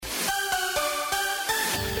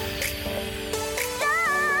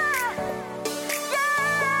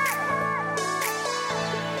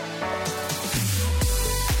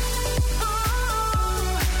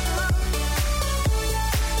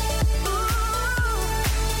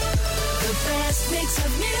hits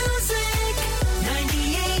of music.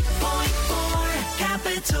 98.4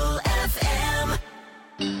 Capital FM.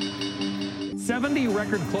 70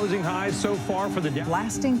 record closing highs so far for the Dow.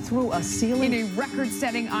 Blasting through a ceiling. In a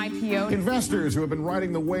record-setting IPO. Investors who have been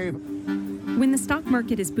riding the wave. When the stock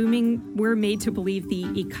market is booming, we're made to believe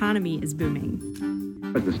the economy is booming.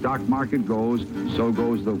 As the stock market goes, so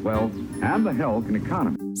goes the wealth and the health and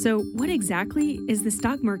economy. So what exactly is the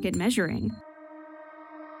stock market measuring?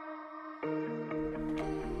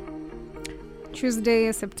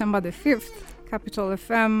 Tuesday, September the 5th, Capital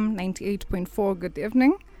FM 98.4. Good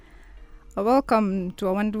evening. Welcome to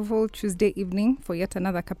a wonderful Tuesday evening for yet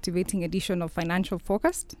another captivating edition of Financial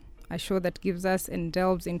Focused, a show that gives us and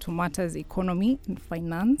delves into matters economy and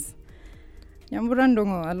finance. Nyambura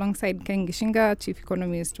Ndongo alongside Ken Gishinga, Chief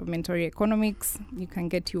Economist of Mentoria Economics. You can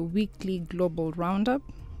get your weekly global roundup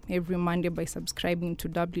every Monday by subscribing to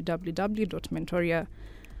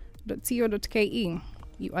www.mentoria.co.ke.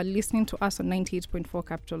 You are listening to us on 98.4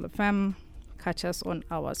 Capital FM. Catch us on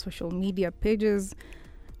our social media pages,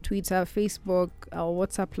 Twitter, Facebook. Our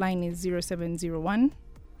WhatsApp line is 0701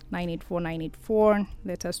 984 984.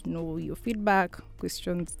 Let us know your feedback,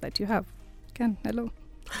 questions that you have. Ken, hello.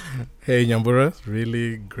 Hey Nyambura,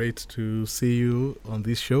 really great to see you on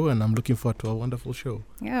this show, and I'm looking forward to a wonderful show.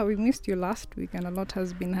 Yeah, we missed you last week and a lot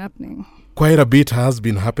has been happening. Quite a bit has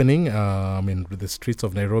been happening. The streets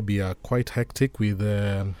of Nairobi are quite hectic with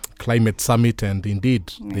the climate summit, and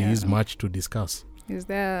indeed, there is much to discuss. Is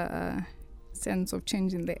there a sense of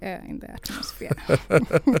change in the air, in the atmosphere?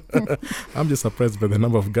 I'm just surprised by the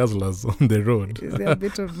number of guzzlers on the road. Is there a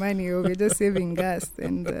bit of money, or we're just saving gas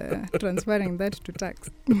and transferring that to tax?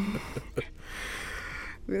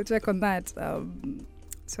 We'll check on that.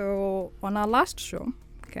 So on our last show,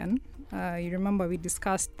 Ken, you remember we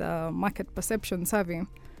discussed the market perception survey,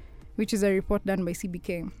 which is a report done by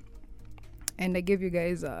CBK. And I gave you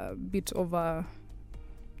guys a bit of a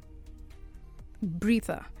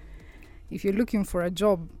breather. If you're looking for a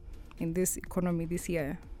job in this economy this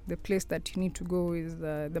year, the place that you need to go is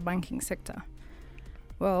the banking sector.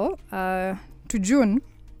 Well, to June,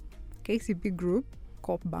 KCB Group,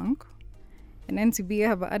 Corp Bank, and NCBA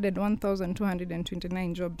have added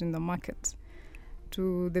 1,229 jobs in the market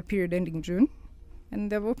to the period ending June. And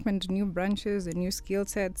they've opened new branches and new skill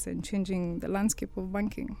sets and changing the landscape of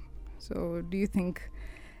banking. So do you think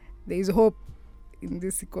there is hope in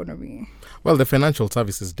this economy? Well, the financial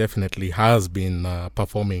services definitely has been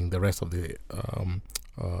performing the rest of the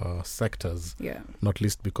sectors, not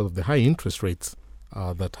least because of the high interest rates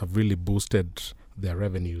that have really boosted their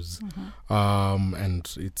revenues. And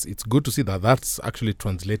it's good to see that that's actually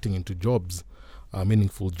translating into jobs,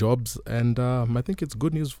 meaningful jobs. And I think it's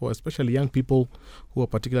good news for especially young people who are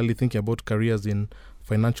particularly thinking about careers in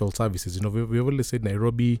financial services. You know, we've always said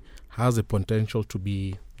Nairobi has a potential to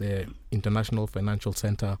be the international financial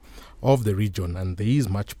center of the region, and there is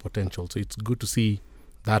much potential. So it's good to see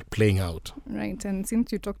that playing out. Right, and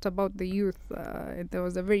since you talked about the youth, there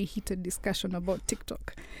was a very heated discussion about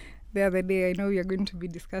TikTok the other day. I know we are going to be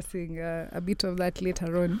discussing a bit of that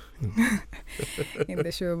later on in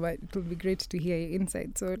the show, but it will be great to hear your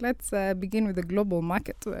insight. So let's begin with the global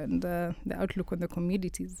market and the outlook on the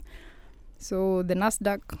commodities. So the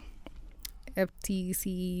Nasdaq,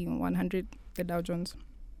 FTSE 100, the Dow Jones,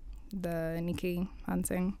 the Nikkei, Hang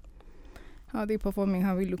Seng, how are they performing?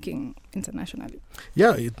 How are we looking internationally?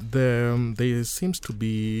 Yeah, there seems to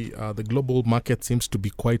be, the global market seems to be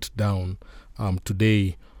quite down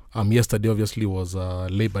today. Yesterday, obviously, was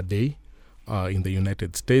Labor Day in the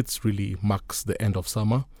United States, really marks the end of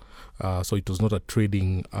summer. So it was not a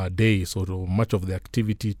trading day. So much of the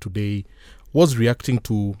activity today was reacting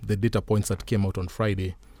to the data points that came out on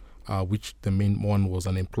Friday, which the main one was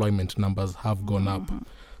unemployment numbers have gone up.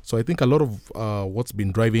 So I think a lot of what's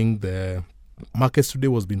been driving the markets today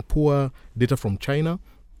was been poor data from China,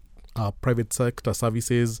 private sector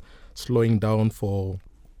services slowing down for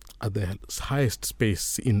at the highest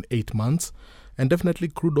space in 8 months, and definitely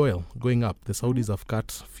crude oil going up. The Saudis have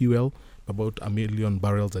cut fuel about 1 million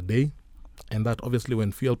barrels a day, and that obviously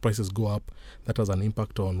when fuel prices go up, that has an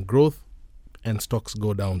impact on growth and stocks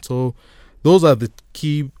go down. So those are the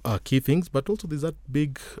key things, but also there's that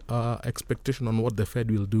big expectation on what the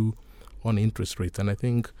Fed will do on interest rates. And I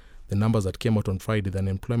think the numbers that came out on Friday, the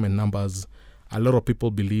unemployment numbers, a lot of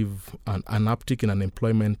people believe an uptick in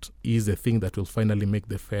unemployment is a thing that will finally make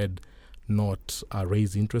the Fed not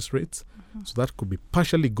raise interest rates. So that could be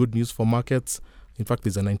partially good news for markets. In fact,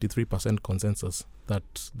 there's a 93% consensus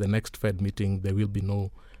that the next Fed meeting, there will be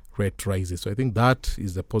no rate rises. So I think that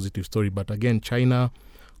is a positive story. But again, China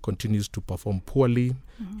continues to perform poorly.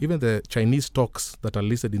 Even the Chinese stocks that are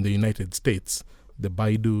listed in the United States, the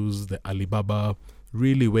Baidus, the Alibaba,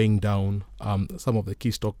 really weighing down some of the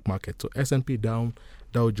key stock markets. So S&P down,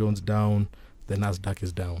 Dow Jones down, the Nasdaq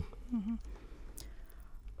is down. Mm-hmm.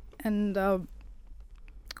 And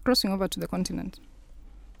crossing over to the continent,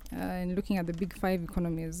 and looking at the big five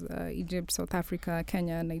economies, Egypt, South Africa,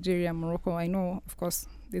 Kenya, Nigeria, Morocco. I know, of course,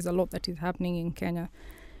 there's a lot that is happening in Kenya.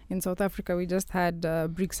 In South Africa, we just had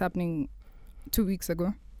BRICS happening 2 weeks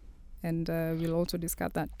ago. And we'll also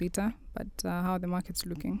discuss that later. But how are the markets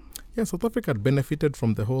looking? Yeah, South Africa had benefited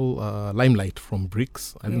from the whole limelight from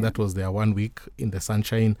BRICS. I think that was their 1 week in the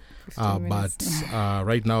sunshine. But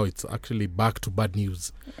right now it's actually back to bad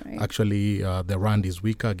news. Right. Actually, the rand is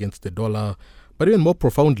weaker against the dollar. But even more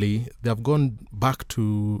profoundly, they have gone back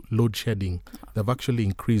to load shedding. They've actually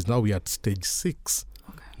increased. Now we are at stage 6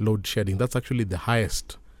 load shedding. That's actually the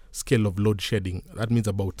highest scale of load shedding. That means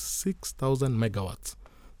about 6,000 megawatts.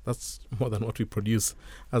 That's more than what we produce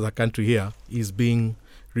as a country here, is being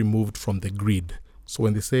removed from the grid. So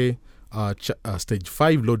when they say stage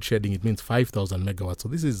 5 load shedding, it means 5,000 megawatts. So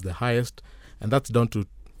this is the highest, and that's down to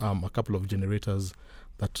a couple of generators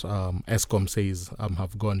that Eskom says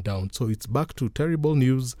have gone down. So it's back to terrible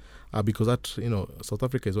news because South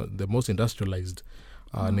Africa is the most industrialized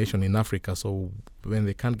nation in Africa. So when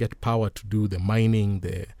they can't get power to do the mining,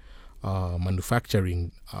 the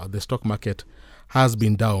manufacturing, the stock market has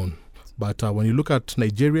been down. But when you look at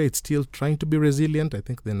Nigeria, it's still trying to be resilient. I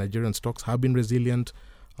think the Nigerian stocks have been resilient,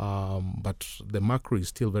 but the macro is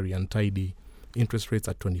still very untidy. Interest rates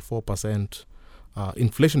at 24%.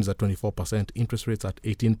 Inflation is at 24%. Interest rates at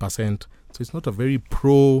 18%. So it's not a very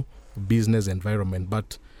pro-business environment.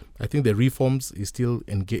 But I think the reforms is still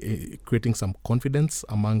creating some confidence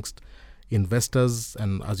amongst investors.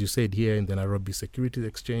 And as you said here in the Nairobi Securities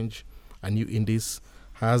Exchange, a new index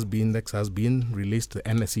has been released, the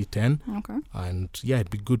NSE 10. Okay. And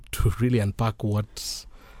it'd be good to really unpack what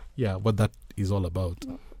that is all about.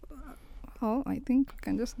 Well, I think we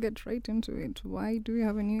can just get right into it. Why do we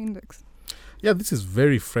have a new index? Yeah, this is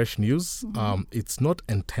very fresh news. Mm-hmm. It's not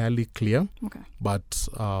entirely clear, but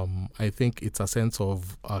I think it's a sense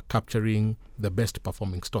of capturing the best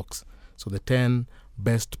performing stocks. So the 10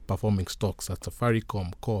 best performing stocks at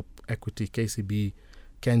Safaricom, Coop, Equity, KCB,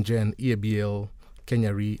 KenGen, EABL,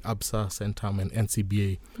 Kenya Re, ABSA, Centum, and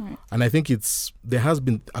NCBA. Right. And I think there has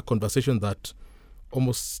been a conversation that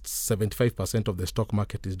almost 75% of the stock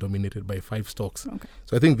market is dominated by 5 stocks. Okay.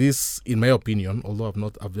 So I think this, in my opinion, although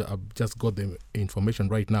I've just got the information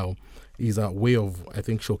right now, is a way of, I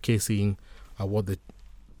think, showcasing what the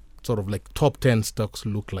sort of like top 10 stocks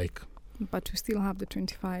look like. But we still have the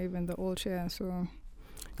 25 and the all share, so...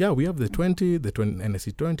 Yeah, we have the 20,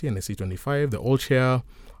 NSE 20, NSE 25, the all share.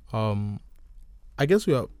 I guess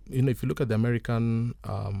we are, if you look at the American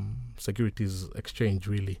Securities Exchange,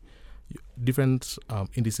 really, different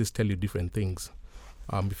indices tell you different things.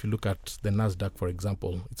 If you look at the Nasdaq, for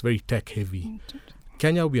example, it's very tech heavy.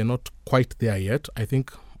 Kenya, we are not quite there yet. I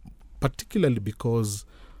think particularly because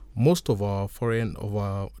most of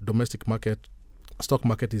our domestic market, stock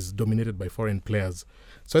market is dominated by foreign players.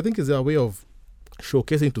 So I think it's a way of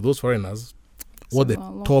showcasing to those foreigners what the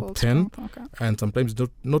top 10, and sometimes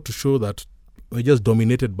not to show that we're just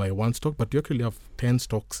dominated by one stock, but you actually have 10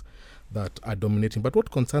 stocks that are dominating. But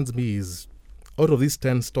what concerns me is, out of these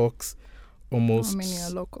 10 stocks, almost... How many are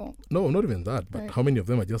local? No, not even that, but how many of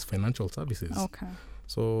them are just financial services? Okay.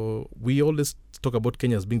 So we always talk about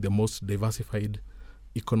Kenya as being the most diversified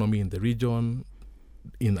economy in the region,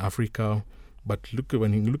 in Africa. But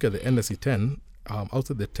when you look at the NSE 10,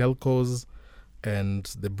 outside the telcos and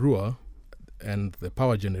the brewer and the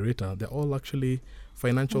power generator, they're all actually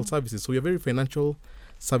financial services. So we are very financial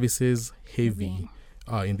services heavy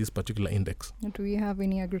in this particular index. Do we have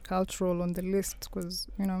any agricultural on the list? Because,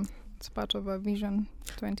 it's part of our vision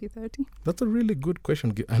 2030. That's a really good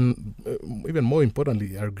question. And even more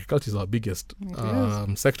importantly, agriculture is our biggest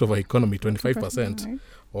sector of our economy. 25%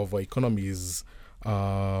 of our economy is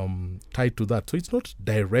tied to that. So it's not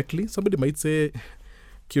directly. Somebody might say,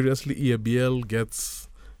 curiously, EABL gets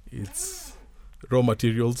its raw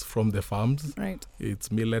materials from the farms. Right.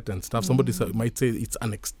 It's millet and stuff. Somebody might say it's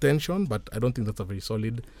an extension, but I don't think that's a very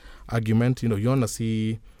solid argument. You want to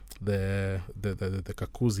see the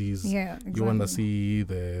kakuzis. Yeah, exactly. You want to see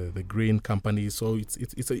the grain companies. So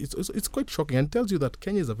it's quite shocking, and tells you that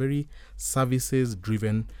Kenya is a very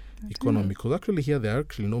services-driven economy. Because actually here there are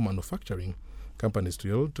actually no manufacturing companies.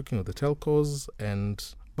 You're talking about the telcos and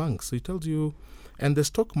banks. So it tells you. And the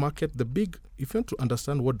stock market, if you want to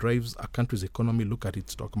understand what drives a country's economy, look at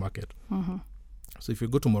its stock market. Mm-hmm. So if you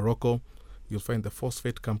go to Morocco, you'll find the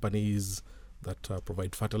phosphate companies, that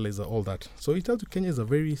provide fertilizer, all that. So it tells you Kenya is a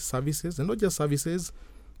very services, and not just services,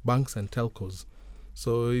 banks and telcos.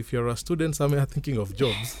 So if you're a student somewhere thinking of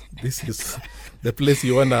jobs, this is the place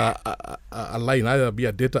you want to align, either be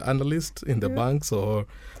a data analyst in the banks or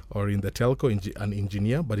in the telco, an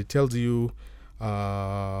engineer. But it tells you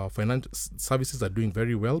financial services are doing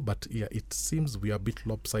very well, but it seems we are a bit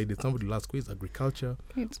lopsided. Somebody will ask, where is agriculture,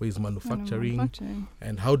 where is manufacturing,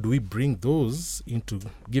 and how do we bring those into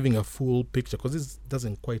giving a full picture? Because this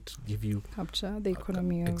doesn't quite give you... Capture the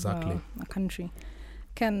economy of exactly. A country.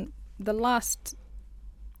 Ken, the last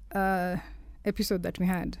episode that we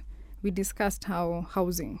had, we discussed how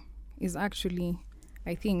housing is actually,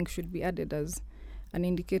 I think, should be added as an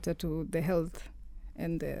indicator to the health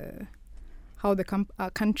and how the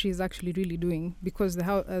country is actually really doing, because the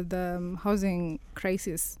housing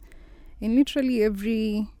crisis, in literally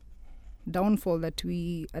every downfall that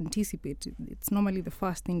we anticipate, it's normally the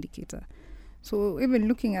first indicator. So even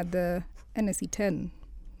looking at the NSE 10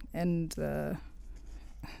 and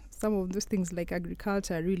some of those things like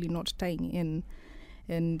agriculture are really not tying in,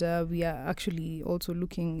 and we are actually also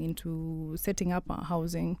looking into setting up our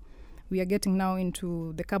housing. We are getting now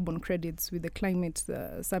into the carbon credits with the climate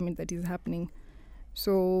summit that is happening.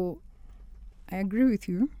 So I agree with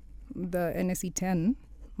you. The NSE 10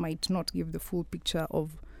 might not give the full picture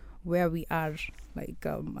of where we are, like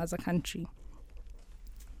as a country.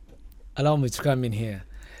 Allow me to come in here.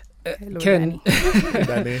 Hello, Ken.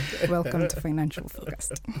 Danny. Welcome to Financial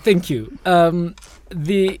Forecast. Thank you.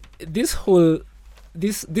 This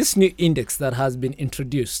new index that has been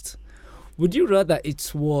introduced, would you rather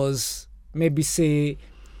it was maybe, say,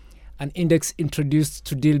 an index introduced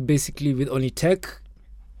to deal basically with only tech,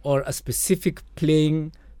 or a specific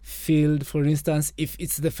playing field? For instance, if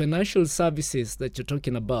it's the financial services that you're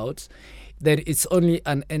talking about, then it's only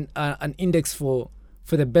an index for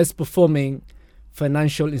the best performing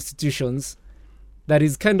financial institutions that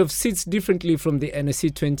is kind of sits differently from the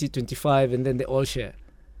NSE 2025 and then the all share.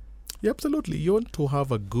 Yeah, absolutely. You want to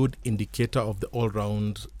have a good indicator of the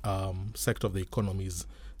all-round sector of the economies.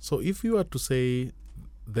 So if you were to say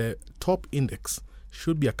the top index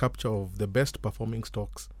should be a capture of the best performing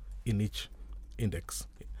stocks in each index.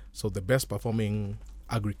 So the best performing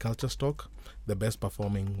agriculture stock, the best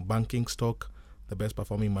performing banking stock, the best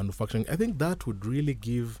performing manufacturing. I think that would really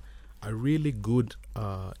give a really good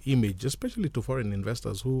image, especially to foreign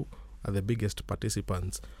investors who are the biggest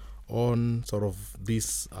participants on sort of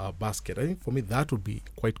this basket. I think for me that would be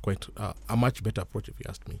quite a much better approach if you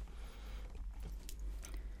asked me.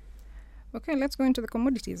 Okay, let's go into the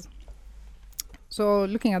commodities. So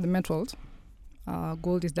looking at the metals,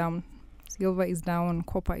 gold is down, silver is down,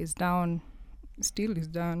 copper is down, steel is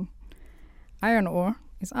down, iron ore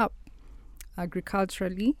is up.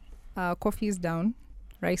 Agriculturally, coffee is down,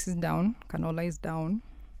 rice is down, canola is down,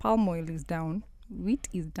 palm oil is down, wheat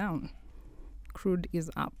is down, crude is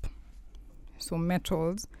up. So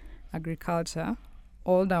metals, agriculture,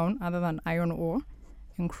 all down other than iron ore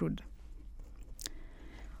and crude.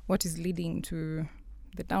 What is leading to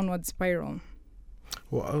the downward spiral?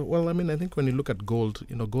 Well, I mean, I think when you look at gold,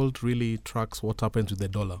 gold really tracks what happens with the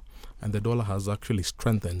dollar. And the dollar has actually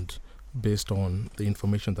strengthened based on the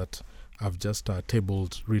information that I've just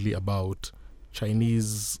tabled really about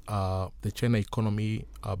the China economy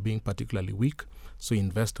being particularly weak. So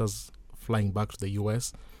investors flying back to the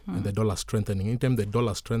US and the dollar strengthening. Anytime the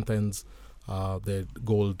dollar strengthens, the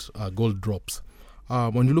gold drops.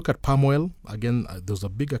 When you look at palm oil, again, there's a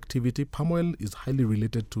big activity. Palm oil is highly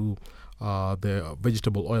related to the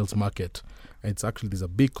vegetable oils market. There's a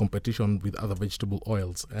big competition with other vegetable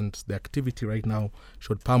oils, and the activity right now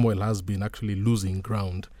showed palm oil has been actually losing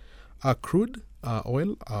ground. Crude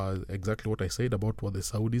oil, exactly what I said about what the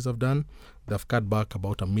Saudis have done. They've cut back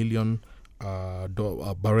about 1 million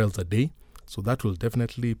barrels a day. So that will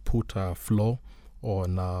definitely put a floor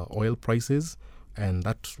on oil prices, and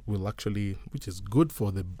that will actually, which is good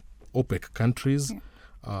for the OPEC countries,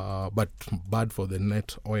 but bad for the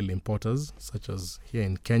net oil importers, such as here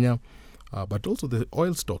in Kenya. But also the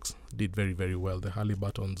oil stocks did very, very well, the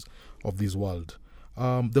Halliburtons of this world.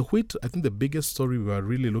 The wheat, I think the biggest story we were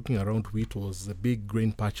really looking around wheat was the big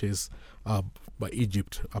grain purchase by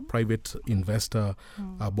Egypt. A private investor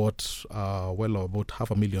bought about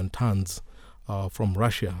 500,000 tons from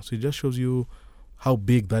Russia. So it just shows you how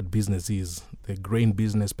big that business is, the grain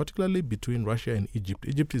business, particularly between Russia and Egypt.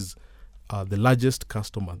 Egypt is the largest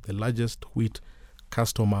customer, the largest wheat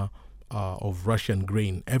customer of Russian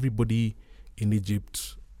grain. Everybody in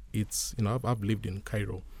Egypt, I've lived in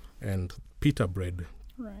Cairo, and pita bread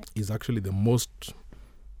is actually the most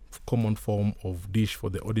common form of dish for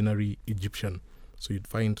the ordinary Egyptian. So you'd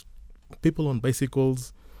find people on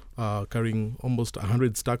bicycles carrying almost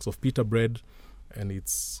 100 stacks of pita bread, and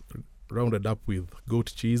it's rounded up with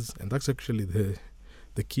goat cheese, and that's actually the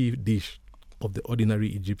key dish of the ordinary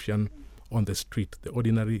Egyptian on the street. The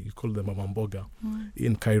ordinary, you call them a mamboga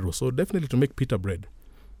in Cairo. So definitely to make pita bread,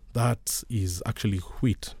 that is actually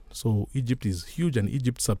wheat. So Egypt is huge, and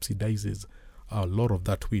Egypt subsidizes a lot of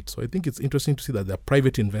that wheat. So I think it's interesting to see that there are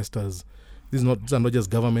private investors. These are not just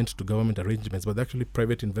government-to-government arrangements, but they're actually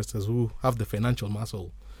private investors who have the financial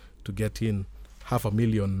muscle to get in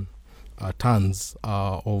 500,000 tons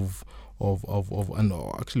of and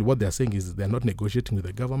actually what they're saying is they're not negotiating with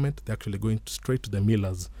the government. They're actually going straight to the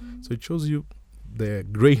millers. So it shows you the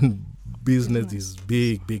grain business is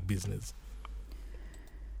big business.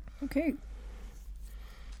 Okay.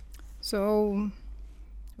 So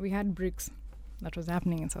we had BRICS that was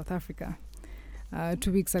happening in South Africa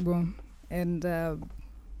 2 weeks ago. And there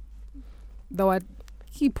were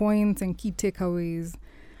key points and key takeaways.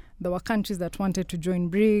 There were countries that wanted to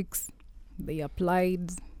join BRICS. They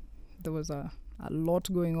applied. There was a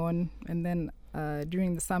lot going on. And then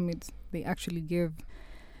during the summit, they actually gave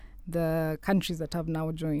the countries that have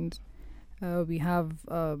now joined. We have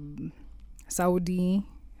Saudi,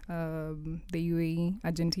 the UAE,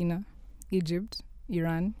 Argentina, Egypt,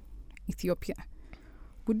 Iran, Ethiopia.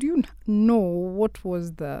 Would you know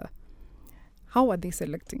how are they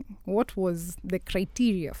selecting? What was the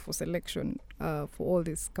criteria for selection for all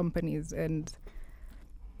these companies, and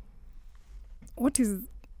what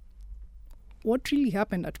really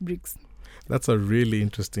happened at BRICS? That's a really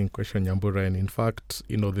interesting question, Nyambura. And in fact,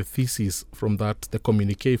 the thesis from that, the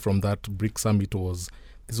communique from that BRICS summit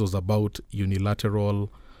this was about unilateral,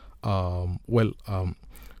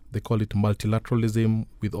 they call it multilateralism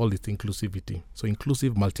with all its inclusivity. So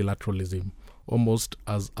inclusive multilateralism, almost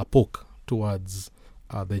as a poke towards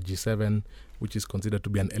the G7, which is considered to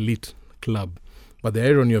be an elite club. But the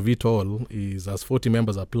irony of it all is, as 40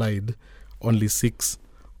 members applied, only 6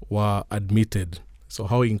 were admitted. So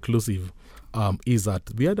how inclusive is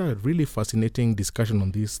that? We had a really fascinating discussion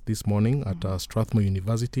on this morning at Strathmore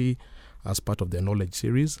University as part of their knowledge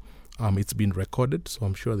series. It's been recorded, so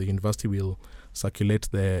I'm sure the university will circulate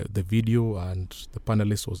the video, and the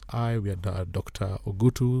panelist was we had Dr.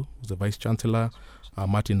 Ogutu, who's the Vice Chancellor,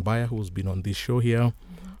 Martin Bayer, who's been on this show here,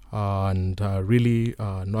 and really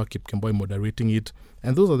Noah Kipkemboi moderating it.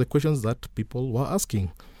 And those are the questions that people were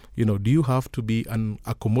asking. Do you have to be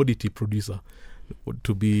a commodity producer,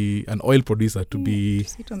 to be an oil producer, to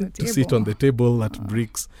sit on the table at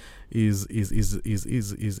BRICS? Is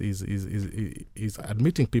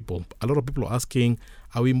admitting people. A lot of people are asking,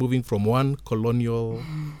 are we moving from one colonial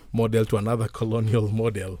model to another colonial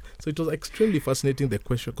model? So it was extremely fascinating, the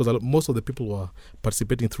question, because most of the people were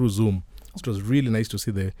participating through Zoom. So it was really nice to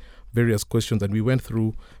see the various questions, and we went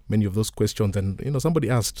through many of those questions. And somebody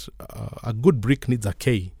asked, a good BRIC needs a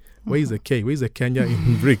K. Where is the K? Where is the Kenya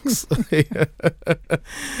in BRICS?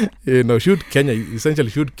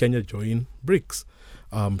 Should Kenya join BRICS?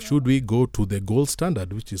 Should we go to the gold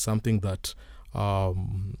standard, which is something that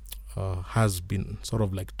has been sort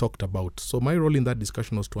of like talked about? So my role in that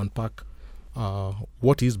discussion was to unpack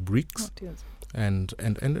what is BRICS, and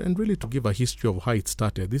really to give a history of how it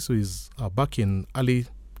started. This is back in early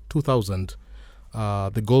 2000.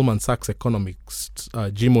 The Goldman Sachs economist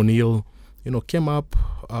Jim O'Neill, came up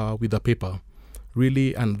with a paper,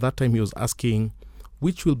 really, and that time he was asking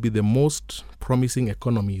which will be the most promising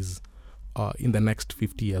economies in the next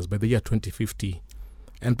 50 years, by the year 2050.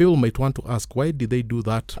 And people might want to ask, why did they do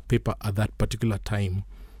that paper at that particular time?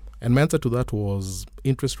 And my answer to that was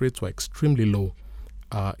interest rates were extremely low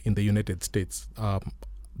in the United States.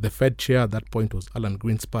 The Fed chair at that point was Alan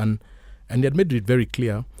Greenspan, and he had made it very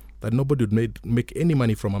clear that nobody would make any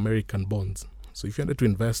money from American bonds. So if you wanted to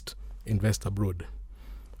invest abroad.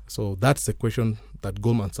 So that's the question that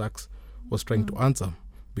Goldman Sachs was trying to answer,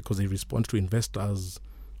 because they respond to investors'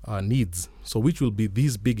 needs. So which will be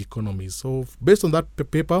these big economies? So based on that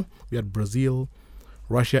paper, we had Brazil,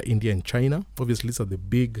 Russia, India, and China. Obviously, these are the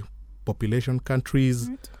big population countries,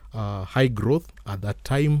 high growth at that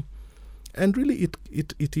time. And really,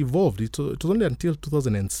 it evolved. It was only until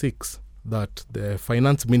 2006 that the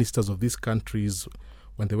finance ministers of these countries,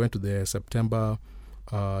 when they went to the September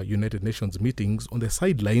United Nations meetings, on the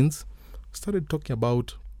sidelines, started talking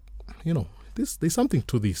about, there's something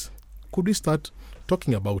to this. Could we start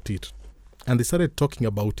talking about it? And they started talking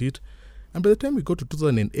about it. And by the time we got to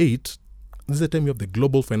 2008, this is the time we have the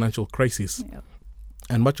global financial crisis. Yep.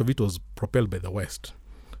 And much of it was propelled by the West.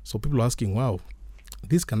 So people are asking, wow,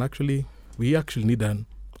 we actually need an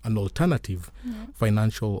alternative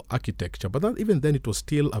financial architecture. But even then, it was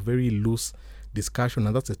still a very loose discussion,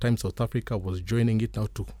 and that's the time South Africa was joining it now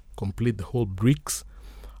to complete the whole BRICS,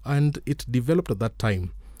 and it developed at that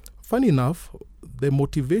time. Funny enough, the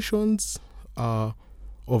motivations of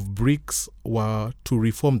BRICS were to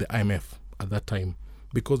reform the IMF at that time,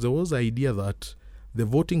 because there was the idea that the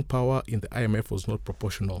voting power in the IMF was not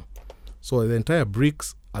proportional. So the entire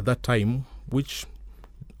BRICS at that time, which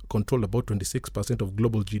controlled about 26% of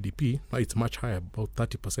global GDP, now it's much higher, about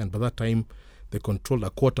 30%, but that time they controlled a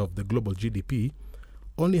quarter of the global GDP,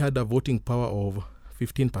 only had a voting power of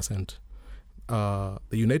 15%. The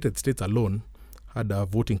United States alone had a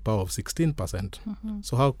voting power of 16%.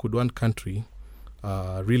 So how could one country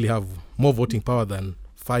really have more voting power than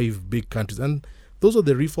 5 big countries? And those are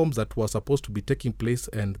the reforms that were supposed to be taking place,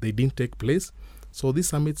 and they didn't take place. So this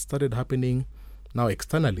summit started happening now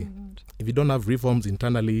externally. If you don't have reforms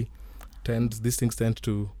internally, these things tend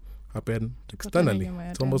to happen externally.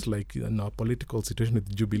 It's almost like in our political situation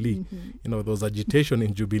with Jubilee. There was agitation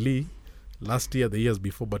in Jubilee last year, the years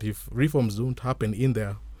before, but if reforms don't happen in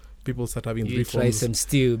there, people start having reforms. Try some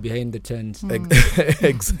stew behind the tent.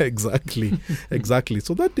 Exactly.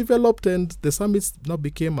 So that developed, and the summits now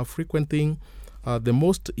became a frequent thing. The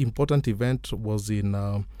most important event was in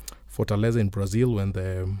Fortaleza in Brazil, when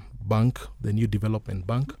the new development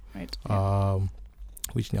bank,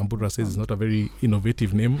 which Nyambura says is not a very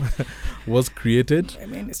innovative name, was created,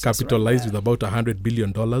 capitalized with about $100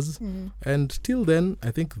 billion. And till then,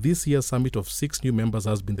 I think this year's summit of 6 new members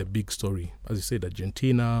has been the big story. As you said,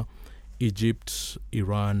 Argentina, Egypt,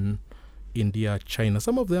 Iran, India, China.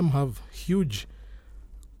 Some of them have huge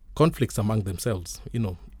conflicts among themselves.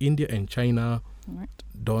 India and China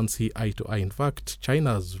don't see eye to eye. In fact,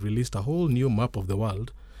 China has released a whole new map of the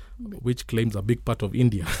world, which claims a big part of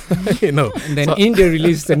India. And then India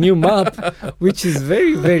released a new map, which is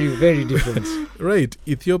very, very, very different. Right.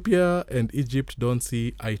 Ethiopia and Egypt don't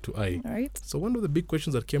see eye to eye. Right. So one of the big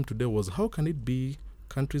questions that came today was, how can it be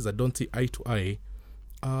countries that don't see eye to eye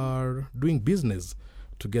are doing business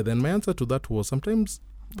together? And my answer to that was, sometimes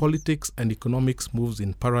politics and economics moves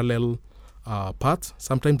in parallel paths.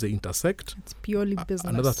 Sometimes they intersect. It's purely business.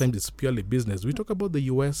 Another time it's purely business. We talk about the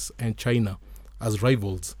US and China as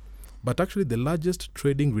rivals, but actually the largest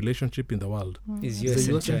trading relationship in the world is the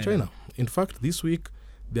US and China. In fact, this week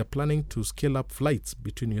they're planning to scale up flights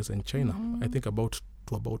between US and China. I think about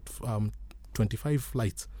 25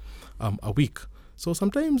 flights a week. So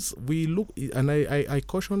sometimes we look, and I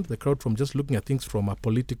cautioned the crowd from just looking at things from a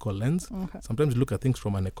political lens. Sometimes look at things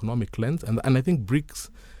from an economic lens, and I think BRICS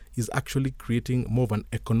is actually creating more of an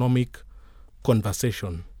economic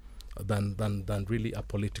conversation than really a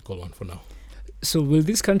political one for now. So will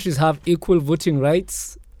these countries have equal voting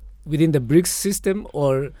rights within the BRICS system,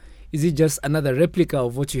 or is it just another replica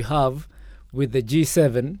of what you have with the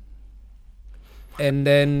G7? And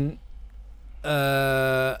then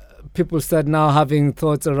people start now having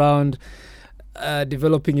thoughts around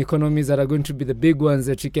developing economies that are going to be the big ones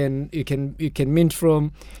that you can mint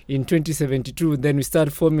from in 2072. Then we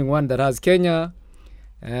start forming one that has Kenya,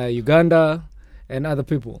 Uganda, and other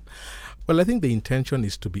people. Well, I think the intention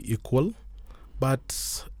is to be equal.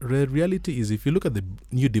 But the reality is, if you look at the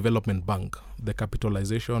new development bank, the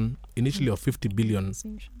capitalization initially of $50 billion,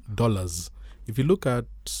 if you look at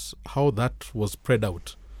how that was spread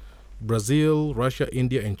out, Brazil, Russia,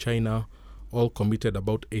 India, and China all committed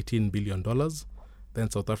about $18 billion. Then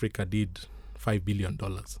South Africa did $5 billion.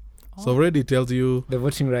 So already tells you the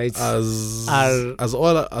voting rights as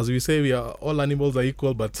we say, we are all animals are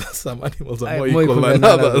equal, but some animals are more equal than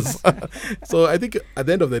others. So I think at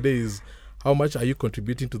the end of the day is, how much are you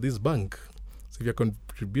contributing to this bank? So if you're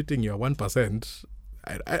contributing your 1%,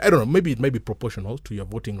 I don't know, maybe it may be proportional to your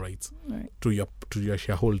voting rights, to your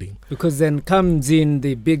shareholding. Because then comes in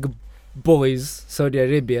the big boys, Saudi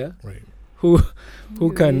Arabia, who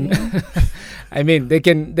can, I mean, they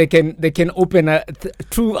can open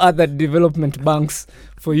 2 other development banks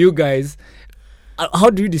for you guys. How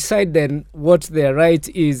do you decide then what their right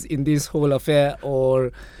is in this whole affair,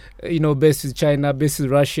 or based with China, based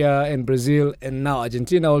with Russia and Brazil, and now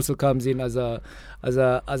Argentina also comes in as a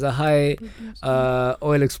high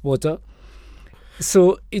oil exporter.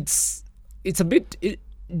 So it's a bit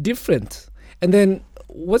different. And then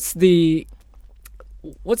what's the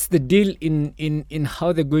deal in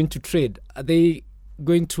how they're going to trade? Are they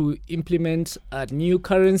going to implement a new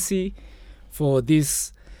currency for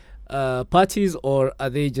these parties, or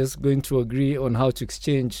are they just going to agree on how to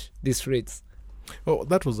exchange these rates? Oh,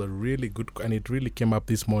 that was a really good, and it really came up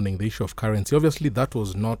this morning, the issue of currency. Obviously, that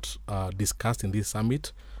was not discussed in this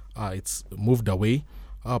summit. It's moved away.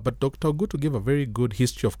 But Dr. Ogutu gave a very good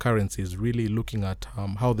history of currencies, really looking at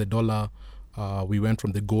how the dollar, we went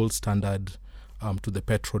from the gold standard to the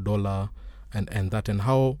petrodollar and that, and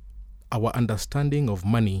how our understanding of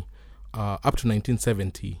money up to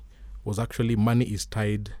 1970 was actually money is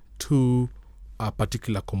tied to a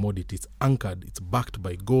particular commodity. It's anchored, it's backed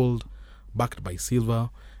by gold, backed by silver,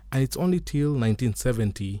 and it's only till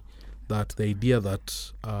 1970 that the idea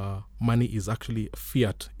that money is actually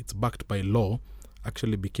fiat, it's backed by law,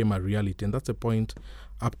 actually became a reality. And that's a point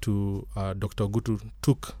up to Dr. Gutu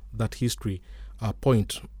took that history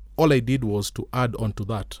point. All I did was to add on to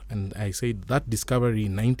that, and I said that discovery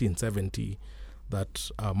in 1970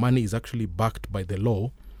 that money is actually backed by the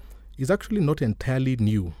law is actually not entirely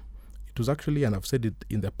new. It was actually, and I've said it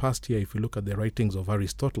in the past year, if you look at the writings of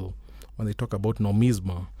Aristotle, when they talk about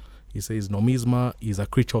nomisma, he says nomisma is a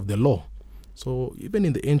creature of the law. So even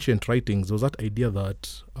in the ancient writings, there was that idea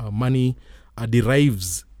that money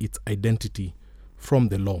derives its identity from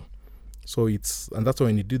the law. So and that's why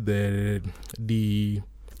when he did the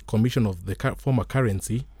commission of the former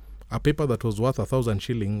currency, a paper that was worth 1,000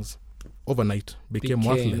 shillings overnight became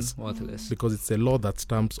worthless because it's a law that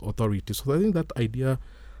stamps authority. So I think that idea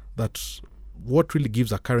that what really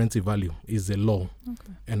gives a currency value is the law,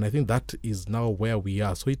 and I think that is now where we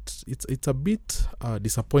are. So it's a bit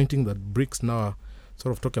disappointing that BRICS now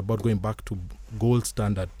sort of talk about going back to gold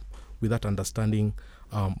standard with that understanding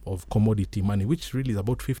of commodity money, which really is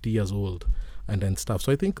about 50 years old and stuff.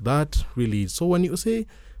 So I think that really, so when you say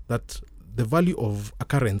that the value of a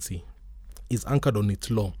currency is anchored on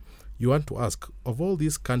its law, you want to ask, of all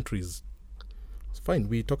these countries, it's fine,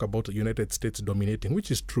 we talk about the United States dominating, which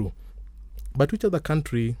is true, but which other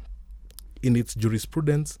country in its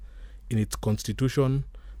jurisprudence, in its constitution,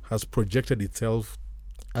 has projected itself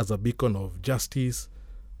as a beacon of justice,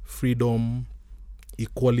 freedom,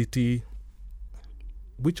 equality?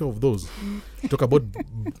 Which of those? Talk about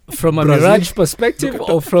from a mirage perspective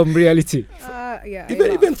or from reality?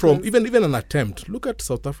 Even an attempt. Look at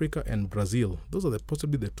South Africa and Brazil. Those are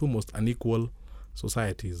possibly the two most unequal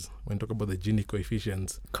societies when you talk about the Gini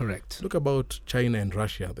coefficients. Correct. Look about China and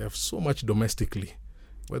Russia. They have so much domestically.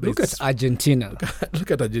 Look at Argentina.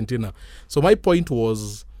 Look at Argentina. So my point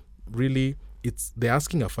was really, they're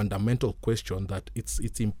asking a fundamental question that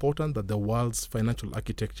it's important that the world's financial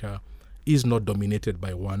architecture is not dominated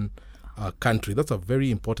by one country. That's a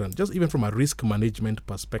very important, just even from a risk management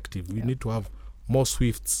perspective, we need to have more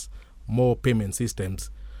SWIFTs, more payment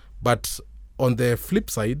systems. But on the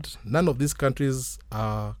flip side, none of these countries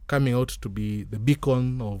are coming out to be the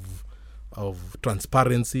beacon of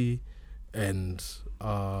transparency and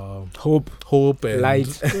hope and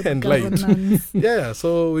light and light. Yeah,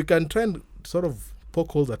 so we can try and sort of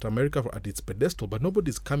poke holes at America at its pedestal, but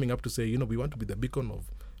nobody's coming up to say, we want to be the beacon of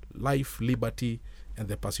life, liberty, and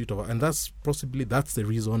the pursuit of, and that's the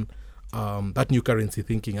reason that new currency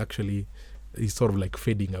thinking actually is sort of like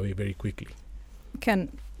fading away very quickly.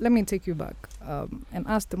 Ken, let me take you back and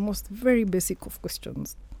ask the most very basic of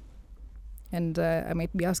questions. And I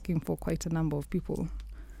might be asking for quite a number of people.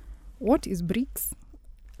 What is BRICS?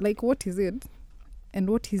 Like, what is it? And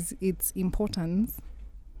what is its importance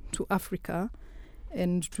to Africa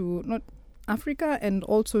and to not Africa and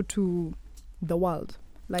also to the world?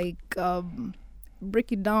 Like,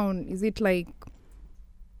 break it down. Is it like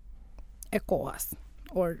ECOWAS?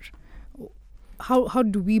 Or how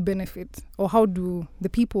do we benefit? Or how do the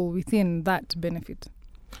people within that benefit?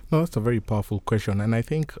 No, that's a very powerful question. And I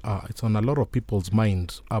think it's on a lot of people's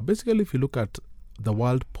minds. Basically, if you look at the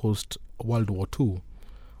world post-World War II,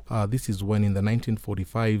 this is when in the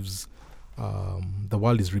 1945s, the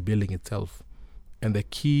world is rebuilding itself. And the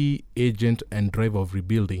key agent and driver of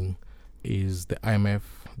rebuilding is the IMF,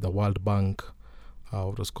 the World Bank,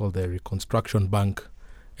 what was called the Reconstruction Bank,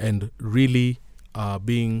 and really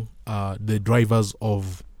being the drivers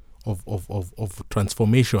of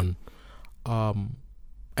transformation.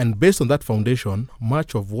 And based on that foundation,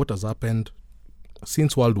 much of what has happened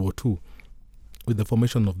since World War II, with the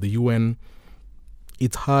formation of the UN,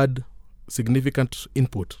 it's had significant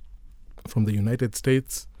input from the United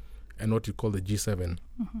States and what you call the G7,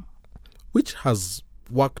 which has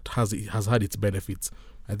worked, has had its benefits.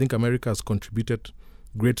 I think America has contributed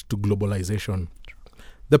great to globalization.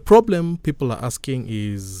 The problem people are asking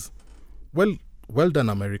is, well done,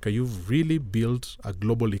 America. You've really built a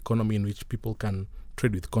global economy in which people can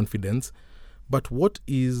trade with confidence. But what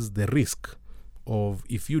is the risk of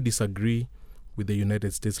if you disagree with the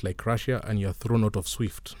United States like Russia and you're thrown out of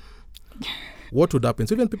SWIFT? What would happen?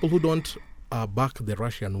 So even people who don't back the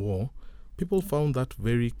Russian war, people found that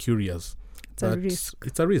very curious. It's a risk.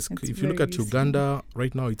 It's a risk. It's if you look at risky. Uganda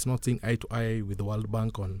right now, it's not seeing eye to eye with the World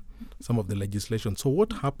Bank on some of the legislation. So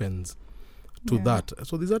what happens to that?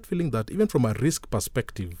 So there's that feeling that even from a risk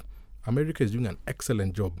perspective, America is doing an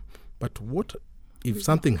excellent job. But what if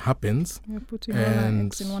something happens? You're putting all our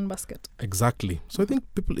eggs in one basket. Exactly. So I think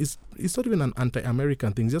people, it's not even an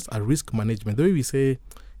anti-American thing, it's just a risk management. The way we say,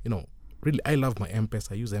 really, I love my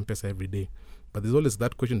M-Pesa, I use M-Pesa every day. But there's always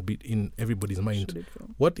that question in everybody's mind.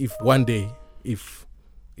 What if one day, if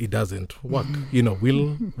it doesn't work,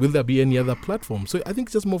 will there be any other platform? So I think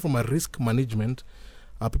it's just more from a risk management.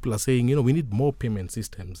 People are saying, we need more payment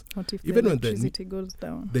systems. What if even the when electricity goes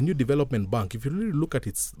down? The new development bank, if you really look at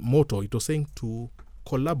its motto, it was saying to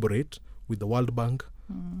collaborate with the World Bank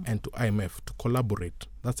and to IMF, to collaborate.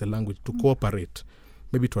 That's a language, to cooperate,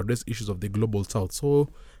 maybe to address issues of the global south. So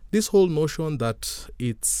this whole notion that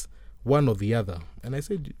it's one or the other, and I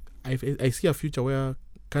said, I see a future where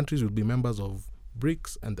countries will be members of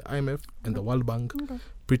BRICS and the IMF and the World Bank,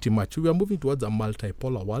 pretty much. We are moving towards a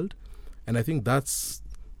multipolar world, and I think that's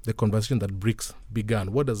the conversation that BRICS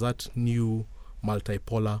began. What does that new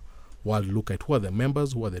multipolar world look at? Who are the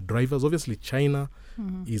members? Who are the drivers? Obviously, China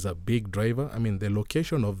is a big driver. I mean, the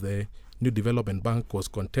location of the new development bank was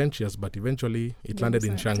contentious, but eventually it landed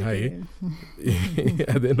in Shanghai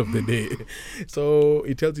at the end of the day. So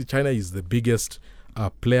it tells you China is the biggest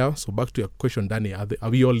player. So back to your question, Danny, are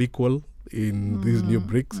we all equal in these new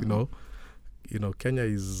BRICS? Kenya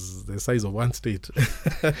is the size of one state.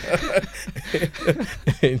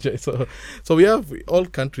 So we have, all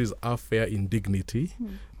countries are fair in dignity,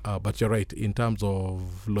 but you're right, in terms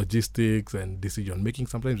of logistics and decision making,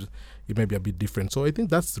 sometimes it may be a bit different. So I think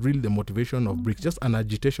that's really the motivation of BRICS, just an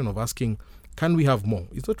agitation of asking, can we have more?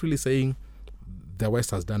 It's not really saying the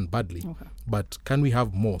West has done badly, but can we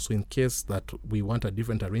have more? So in case that we want a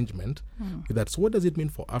different arrangement with that. So what does it mean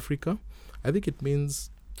for Africa? I think it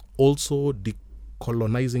means also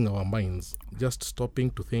decolonizing our minds, just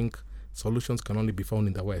stopping to think solutions can only be found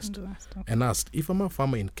in the West. And asked, if I'm a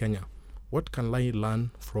farmer in Kenya, what can I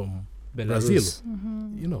learn from Brazil?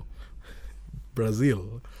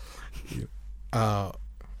 Brazil.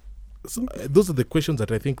 So those are the questions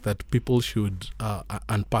that I think that people should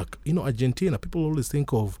unpack. Argentina, people always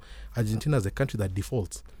think of Argentina as a country that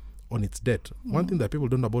defaults on its debt. One thing that people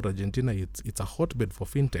don't know about Argentina, it's a hotbed for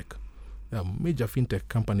fintech. There are major fintech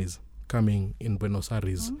companies coming in Buenos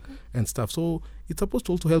Aires and stuff. So it's supposed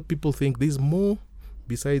to also help people think there's more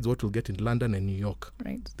besides what we'll get in London and New York.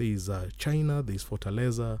 Right. There's China, there's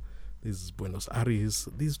Fortaleza, there's Buenos Aires.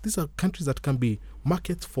 These are countries that can be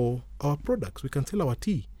markets for our products. We can sell our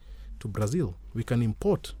tea to Brazil. We can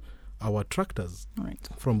import our tractors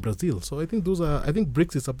from Brazil. So I think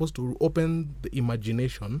BRICS is supposed to open the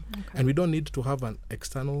imagination, and we don't need to have an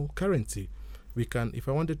external currency. We can, if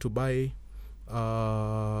I wanted to buy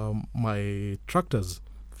my tractors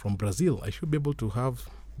from Brazil, I should be able to have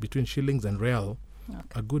between shillings and real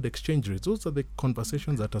a good exchange rate. Those are the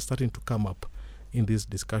conversations that are starting to come up in these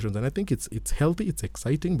discussions, and I think it's healthy, it's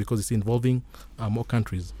exciting because it's involving more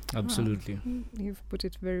countries. Absolutely. You've put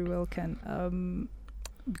it very well, Ken.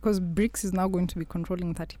 Because BRICS is now going to be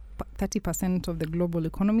controlling 30% of the global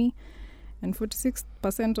economy and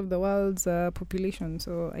 46% of the world's population.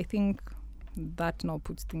 So I think that now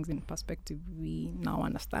puts things in perspective. We now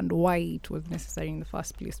understand why it was necessary in the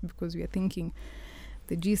first place, because we are thinking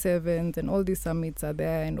the G7s and all these summits are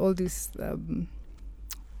there, and all these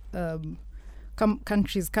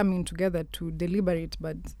countries coming together to deliberate,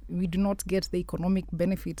 but we do not get the economic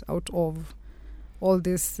benefit out of all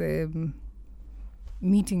these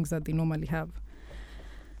meetings that they normally have.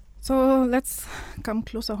 So let's come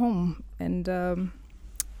closer home, and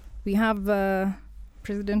we have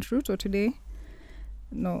President Ruto today,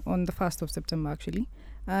 on the 1st of September actually.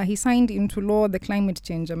 He signed into law the Climate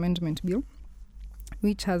Change Amendment Bill,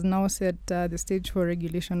 which has now set the stage for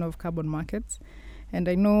regulation of carbon markets. And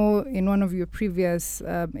I know in one of your previous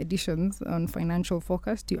editions on Financial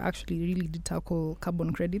Forecast, you actually really did tackle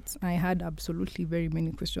carbon credits. I had absolutely very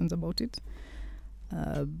many questions about it.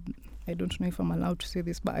 I don't know if I'm allowed to say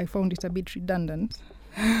this, but I found it a bit redundant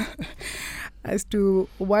as to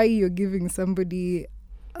why you're giving somebody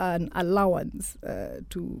an allowance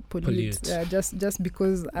to pollute. Just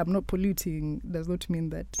because I'm not polluting does not mean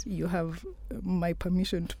that you have my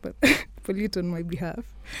permission to pollute on my behalf.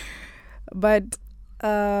 But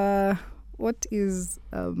what is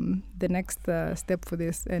the next step for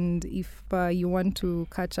this? And if you want to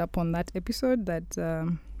catch up on that episode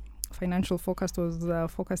that Financial Forecast was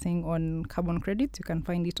focusing on carbon credits, you can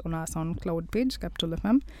find it on our SoundCloud page, Capital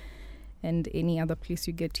FM, and any other place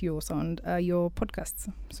you get your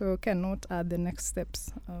podcasts. So Ken, what are the next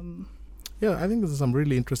steps? I think there's some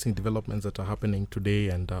really interesting developments that are happening today,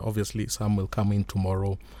 and obviously some will come in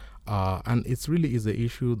tomorrow. And it really is the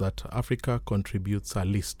issue that Africa contributes a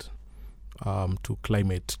least to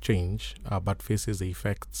climate change, but faces the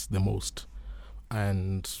effects the most.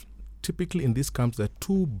 And typically in these camps, there are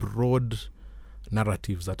two broad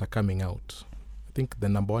narratives that are coming out. I think the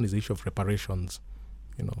number one is the issue of reparations.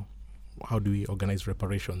 How do we organize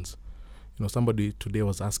reparations? Somebody today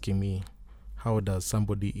was asking me, how does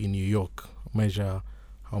somebody in New York measure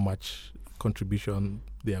how much contribution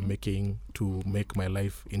they are making to make my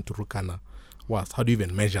life in Turkana worse? How do you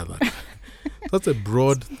even measure that? That's a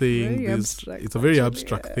broad thing. It's a very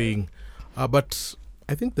abstract thing. But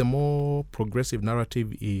I think the more progressive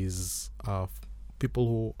narrative is people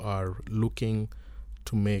who are looking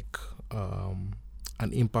to make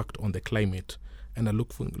an impact on the climate and are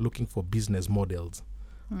looking for business models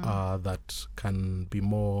that can be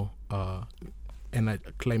more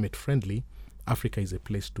climate friendly. Africa is a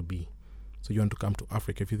place to be. So you want to come to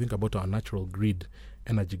Africa. If you think about our natural grid,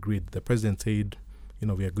 energy grid, the president said,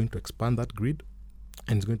 we are going to expand that grid,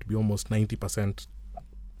 and it's going to be almost 90%,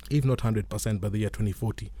 if not 100% by the year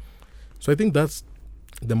 2040. So I think that's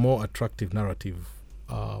the more attractive narrative.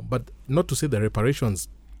 But not to say the reparations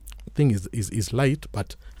thing is light,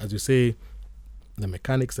 but as you say, the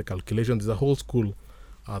mechanics, the calculations, there's a whole school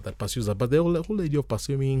that pursues that. But the whole idea of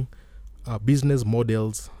pursuing business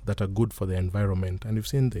models that are good for the environment. And you've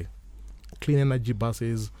seen the clean energy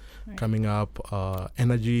buses coming up,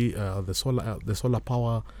 the solar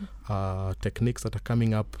power techniques that are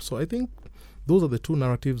coming up. So I think those are the two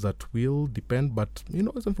narratives that will depend. But,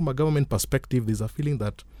 from a government perspective, there's a feeling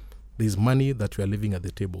that there's money that we are leaving at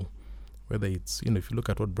the table. Whether it's, if you look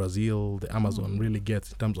at what Brazil, the Amazon really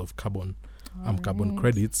gets in terms of carbon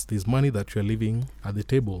credits, there's money that we are leaving at the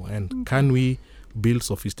table. And can we build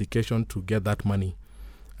sophistication to get that money?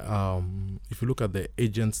 If you look at the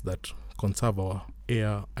agents that conserve our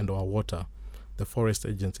air and our water, the forest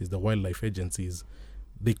agencies, the wildlife agencies,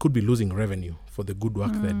 they could be losing revenue for the good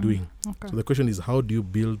work they're doing. Okay. So the question is, how do you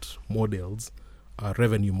build models,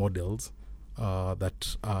 revenue models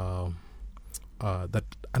that are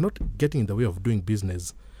not getting in the way of doing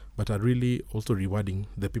business, but are really also rewarding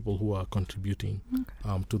the people who are contributing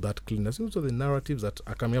to that cleanness. So the narratives that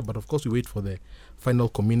are coming up, but of course we wait for the final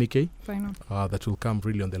communique that will come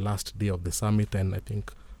really on the last day of the summit, and I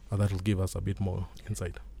think that will give us a bit more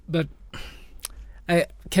insight. But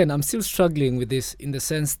Ken, I'm still struggling with this in the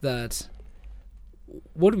sense that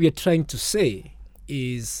what we are trying to say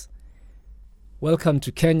is, welcome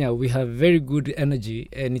to Kenya. We have very good energy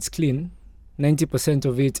and it's clean. 90%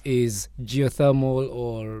 of it is geothermal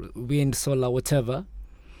or wind, solar, whatever.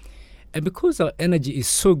 And because our energy is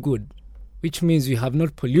so good, which means we have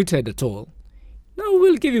not polluted at all, now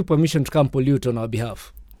we'll give you permission to come pollute on our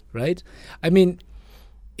behalf, right? I mean,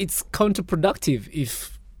 it's counterproductive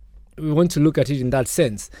if we want to look at it in that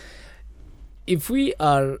sense. If we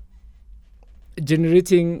are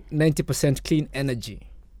generating 90% clean energy,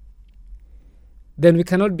 then we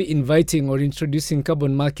cannot be inviting or introducing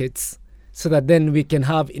carbon markets so that then we can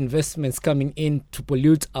have investments coming in to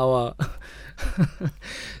pollute our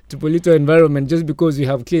environment just because we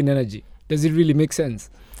have clean energy. Does it really make sense?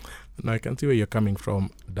 Now I can see where you're coming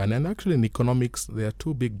from, Dan. And actually in economics, there are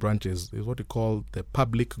two big branches. There's what we call the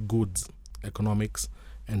public goods economics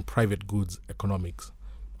and private goods economics.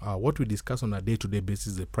 What we discuss on a day-to-day basis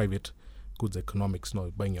is the private goods economics.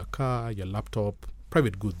 Buying your car, your laptop,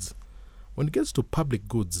 private goods. When it gets to public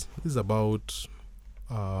goods, this is about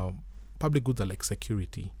public goods are like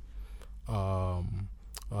security. When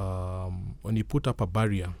you put up a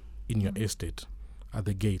barrier in your estate at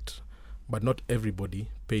the gate, but not everybody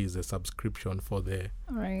pays a subscription for the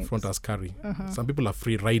front askari. Some people are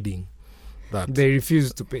free riding that. They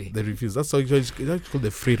refuse to pay. They refuse. That's it's called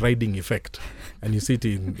the free riding effect. And you see it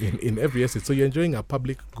in every estate. So you're enjoying a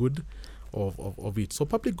public good of it. So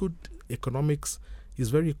public good economics is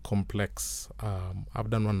very complex. I've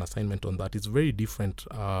done one assignment on that. It's very different.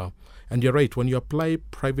 And you're right, when you apply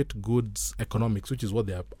private goods economics, which is what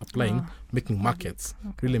they're applying, making markets,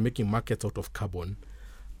 really making markets out of carbon,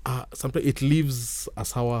 sometimes it leaves a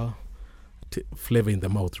sour flavor in the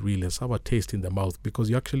mouth, really, a sour taste in the mouth, because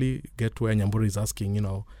you actually get where Nyambura is asking,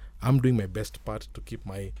 I'm doing my best part to keep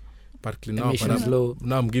my part clean now,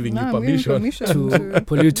 now I'm giving you permission to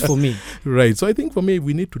pollute for me. Right. So I think for me,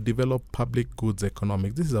 we need to develop public goods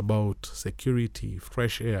economics. This is about security,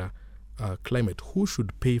 fresh air, climate. Who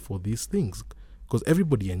should pay for these things? Because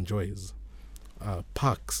everybody enjoys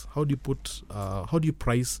parks. How do you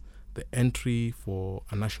price the entry for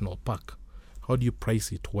a national park? How do you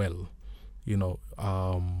price it well?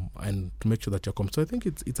 And to make sure that you're so I think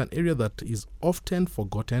it's an area that is often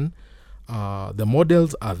forgotten. The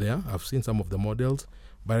models are there. I've seen some of the models,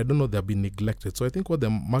 but I don't know they've been neglected. So I think what the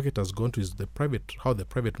market has gone to is how the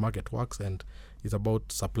private market works, and it's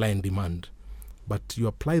about supply and demand. But you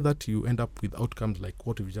apply that, you end up with outcomes like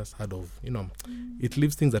what we've just heard of. It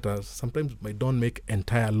leaves things that are sometimes don't make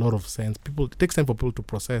a lot of sense. It takes time for people to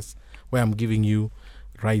process why I'm giving you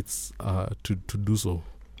rights to do so.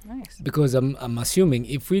 Nice. Because I'm assuming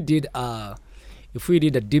if we did a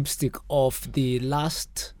dipstick of the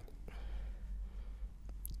last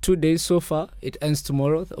 2 days so far, it ends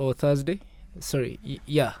tomorrow or Thursday.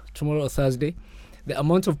 Tomorrow or Thursday. The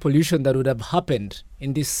amount of pollution that would have happened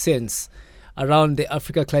in this sense around the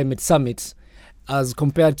Africa Climate Summit as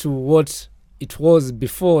compared to what it was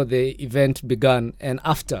before the event began and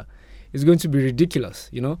after is going to be ridiculous.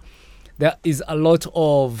 There is a lot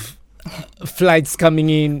of flights coming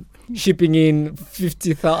in, shipping in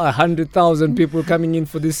 50,000, 100,000 people coming in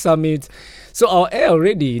for this summit. So our air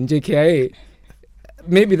already in JKIA,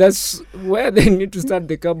 maybe that's where they need to start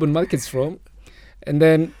the carbon markets from. And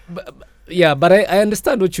then, but I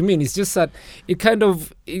understand what you mean. It's just that it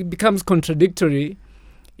becomes contradictory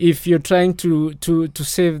if you're trying to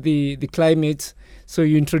save the climate, so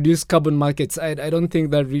you introduce carbon markets. I don't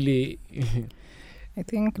think that really... I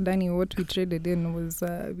think, Danny, what we traded in was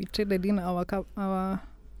we traded in our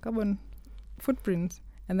carbon footprint,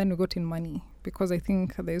 and then we got in money, because I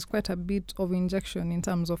think there is quite a bit of injection in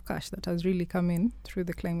terms of cash that has really come in through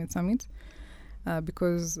the climate summit,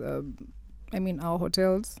 because our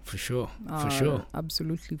hotels for sure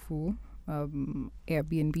absolutely full.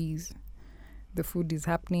 Airbnbs, the food is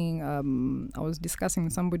happening. I was discussing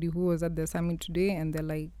with somebody who was at the summit today, and they're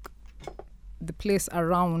like, the place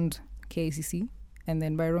around KICC and the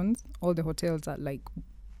environs, all the hotels are like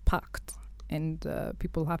packed, and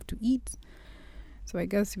people have to eat. So I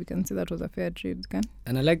guess we can say that was a fair trade, Kan?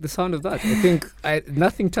 And I like the sound of that. I think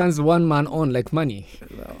nothing turns one man on like money.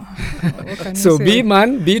 Well, so be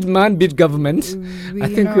man, beat government. I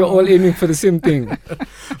think we're all aiming for the same thing.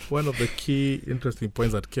 One of the key interesting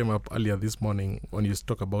points that came up earlier this morning when you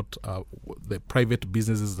talk about the private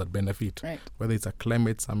businesses that benefit, right, whether it's a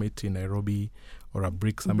climate summit in Nairobi or a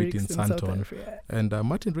BRICS summit in Santon. And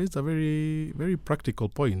Martin raised a very, very practical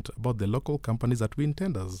point about the local companies that win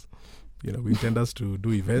tenders. We intend us to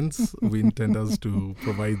do events. We intend us to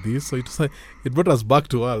provide this. So it brought us back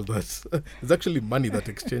to all that. It's actually money that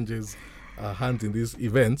exchanges hands in these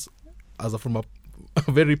events from a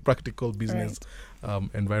very practical business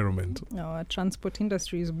environment. Our transport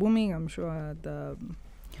industry is booming. I'm sure the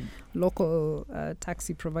local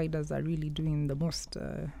taxi providers are really doing the most.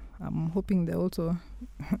 I'm hoping they're also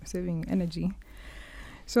saving energy.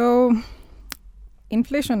 So...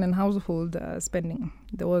 inflation and household spending.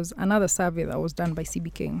 There was another survey that was done by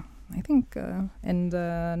CBK, I think, and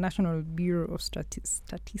National Bureau of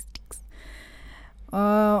Statistics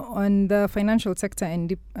on the financial sector and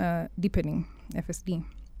deepening, FSD.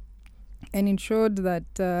 And it showed that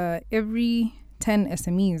every 10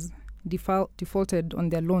 SMEs defaulted on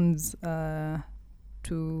their loans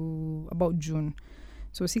to about June.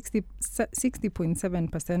 So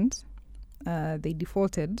 60.7% they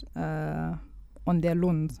defaulted on their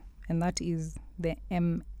loans, and that is the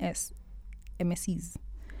MSEs.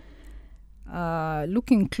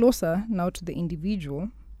 Looking closer now to the individual,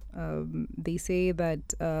 they say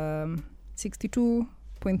that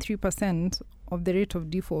 62.3% of the rate of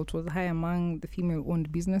default was high among the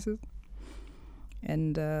female-owned businesses,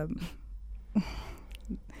 and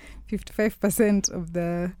 55% of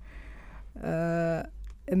the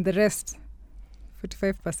and the rest,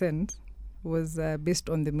 45%, was based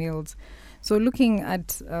on the males. So looking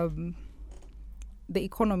at the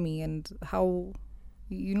economy and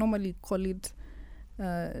we normally call it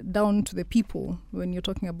down to the people when you're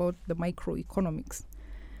talking about the microeconomics,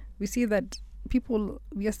 we see that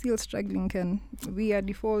we are still struggling, we are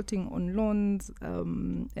defaulting on loans,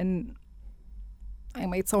 and I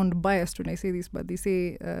might sound biased when I say this, but they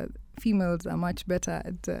say females are much better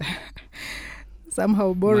at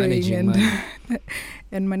somehow borrowing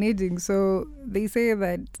and managing. So they say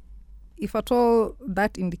that if at all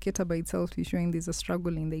that indicator by itself is showing there's a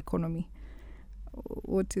struggle in the economy,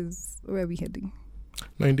 where are we heading?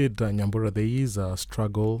 No, indeed, Nyambura, there is a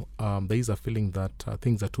struggle. There is a feeling that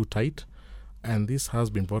things are too tight, and this has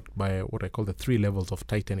been brought by what I call the 3 levels of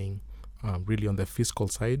tightening. Really on the fiscal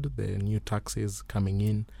side, the new taxes coming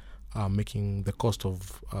in, making the cost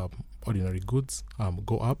of ordinary goods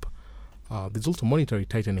go up. There's also monetary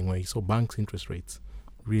tightening, where you saw banks' interest rates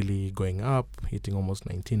really going up, hitting almost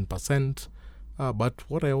 19%. But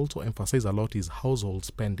what I also emphasize a lot is household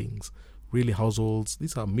spendings. Really households,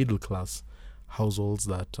 these are middle-class households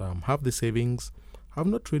that have the savings, have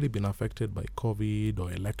not really been affected by COVID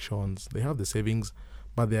or elections. They have the savings,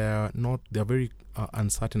 but they are very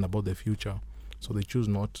uncertain about the future, so they choose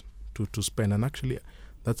not to spend. And actually,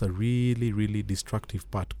 that's a really, really destructive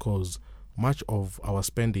part, because much of our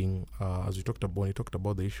spending, as we talked about when we talked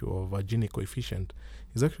about the issue of Gini coefficient,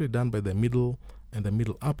 is actually done by the middle and the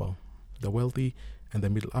middle upper. The wealthy and the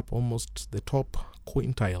middle upper, almost the top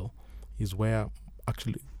quintile, is where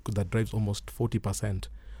actually that drives almost 40%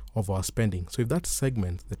 of our spending. So if that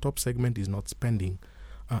segment, the top segment, is not spending,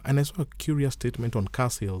 and I saw a curious statement on car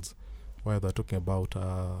sales where they're talking about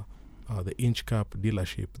the inch cap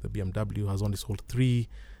dealership. The BMW has only sold 3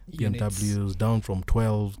 BMWs, down from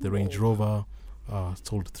 12. The Range Rover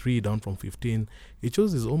sold 3, down from 15. It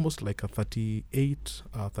shows is almost like a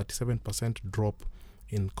 37% drop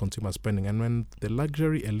in consumer spending. And when the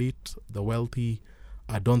luxury elite, the wealthy,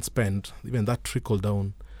 don't spend, even that trickle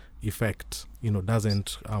down effect,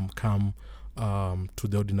 doesn't come to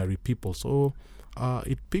the ordinary people. So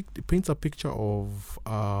it paints a picture of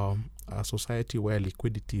a society where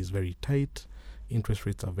liquidity is very tight, interest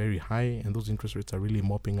rates are very high, and those interest rates are really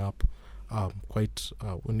mopping up when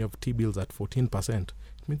you have T-bills at 14%, it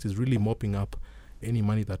means it's really mopping up any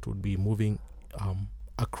money that would be moving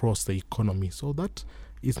across the economy. So that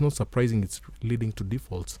is not surprising. It's leading to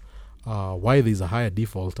defaults. Why there's a higher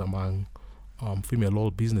default among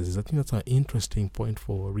female-owned businesses, I think that's an interesting point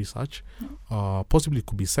for research. Possibly it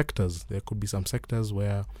could be sectors. There could be some sectors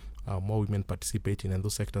where more women participate in, and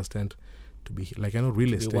those sectors tend to be, like, I know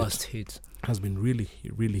real estate has been really,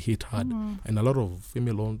 really hit hard, and a lot of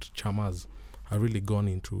female-owned chamas have really gone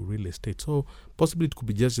into real estate. So possibly it could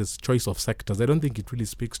be just a choice of sectors. I don't think it really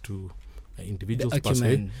speaks to individuals per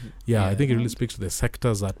se. Yeah, I think it really speaks to the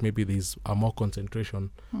sectors that maybe there's a more concentration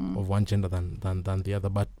of one gender than the other.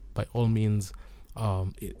 But by all means,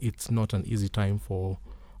 it's not an easy time for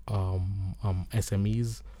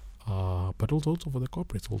SMEs, but also for the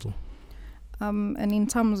corporates also. And in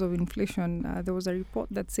terms of inflation, there was a report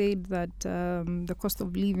that said that the cost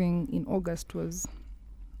of living in August was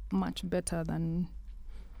much better than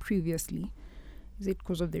previously. Is it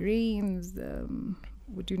because of the rains?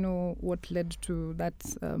 Would you know what led to that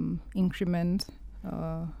increment?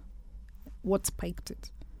 What spiked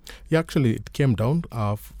it? Yeah, actually, it came down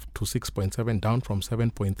to 6.7, down from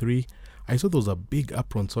 7.3. I saw there was a big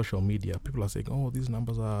up on social media. People are saying, "Oh, these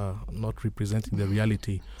numbers are not representing the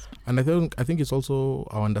reality," and I think it's also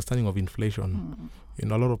our understanding of inflation. A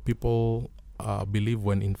lot of people believe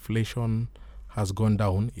when inflation has gone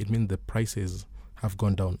down, it means the prices have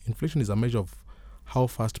gone down. Inflation is a measure of how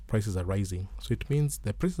fast prices are rising. So it means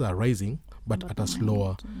the prices are rising, but at a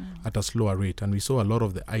slower rate. And we saw a lot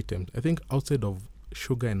of the items. I think outside of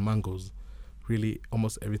sugar and mangoes, really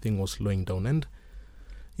almost everything was slowing down. And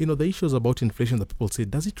the issues about inflation that people say,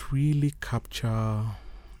 does it really capture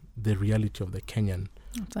the reality of the Kenyan?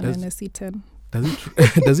 It's an NSE 10.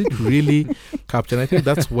 Does it really capture? And I think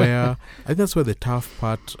that's where the tough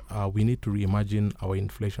part. We need to reimagine our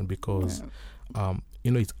inflation, because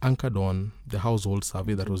it's anchored on the household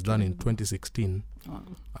survey that was done in 2016.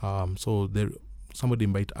 So somebody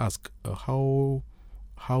might ask, how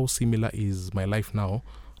similar is my life now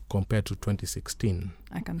compared to 2016?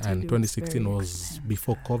 I can tell you 2016 was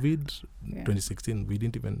before COVID. 2016, we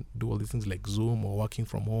didn't even do all these things like Zoom or working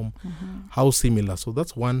from home. How similar? So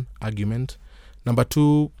that's one argument. Number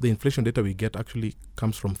two, the inflation data we get actually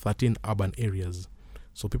comes from 13 urban areas.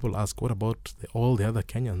 So people ask, what about all the other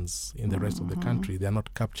Kenyans in the rest of the country? They are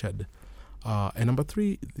not captured. And number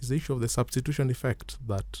three is the issue of the substitution effect,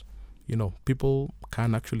 that people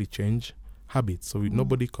can actually change habits. So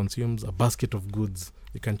nobody consumes a basket of goods.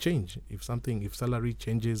 You can change. If salary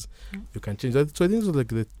changes, you can change. So I think those are like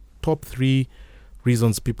the top 3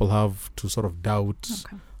 reasons people have to sort of doubt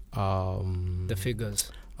the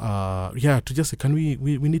figures. To just say, can we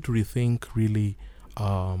need to rethink really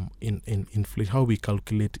in inflation, how we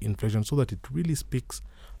calculate inflation, so that it really speaks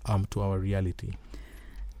to our reality.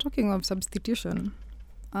 Talking of substitution,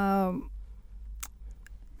 I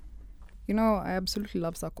absolutely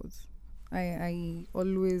love Saccos. I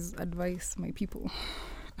always advise my people.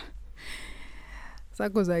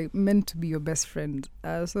 Saccos are meant to be your best friend.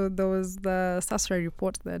 So there was the SASRA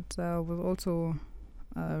report that was also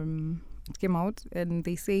it came out, and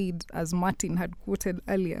they said, as Martin had quoted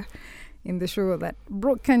earlier in the show, that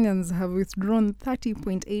broke Kenyans have withdrawn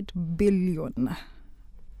 30.8 billion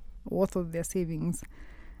worth of their savings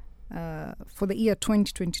for the year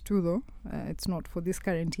 2022, though. It's not for this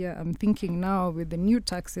current year. I'm thinking now with the new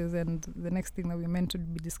taxes, and the next thing that we're meant to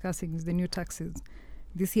be discussing is the new taxes.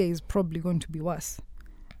 This year is probably going to be worse.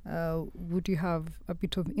 Would you have a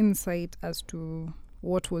bit of insight as to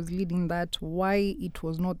what was leading that, why it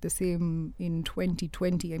was not the same in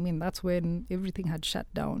 2020. I mean, that's when everything had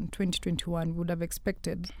shut down. 2021 would have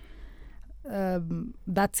expected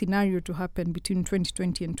that scenario to happen between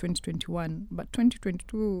 2020 and 2021. But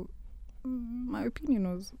 2022, my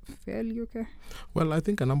opinion was fairly okay. Well, I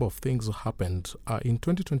think a number of things happened. In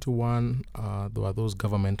 2021, there were those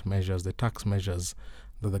government measures, the tax measures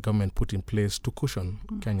that the government put in place to cushion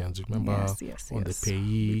Kenyans. You remember on the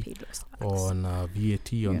payee, on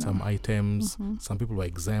VAT, on some items, some people were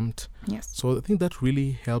exempt. Yes. So I think that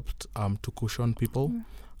really helped to cushion people.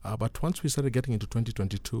 But once we started getting into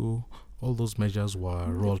 2022, all those measures were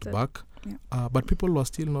rolled back. But people were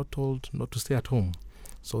still not told not to stay at home.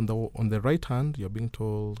 So on the right hand, you're being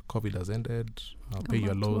told COVID has ended, pay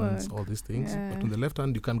your loans, all these things. But on the left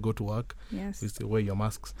hand, you can't go to work. Yes. You still wear your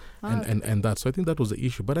masks and that. So I think that was the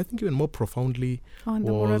issue. But I think even more profoundly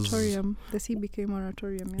the was... moratorium. The CBK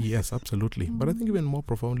moratorium, yes. Yes, absolutely. But I think even more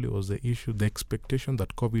profoundly was the issue, the expectation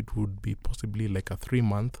that COVID would be possibly like a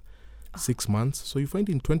 3-month, 6 months. So you find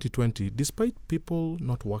in 2020, despite people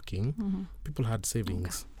not working, people had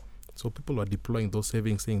savings. So people were deploying those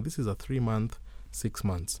savings, saying this is a 3-month, 6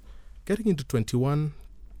 months. Getting into 21,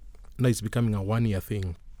 now it's becoming a 1-year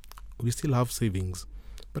thing. We still have savings.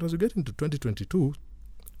 But as we get into 2022,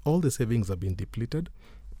 all the savings have been depleted.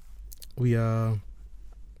 We are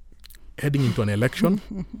heading into an election.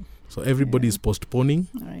 So everybody is postponing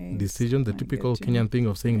decisions, the typical Kenyan thing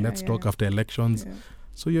of saying, let's talk after elections.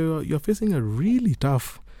 So you're facing a really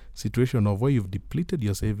tough situation of where you've depleted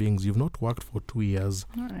your savings, you've not worked for 2 years.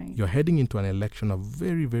 You're heading into an election, a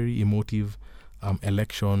very, very emotive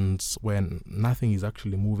elections when nothing is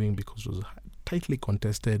actually moving because it was tightly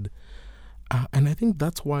contested. And I think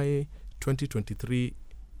that's why 2023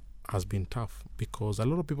 has been tough, because a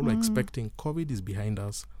lot of people are expecting COVID is behind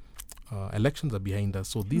us, elections are behind us,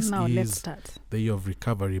 so this is the year of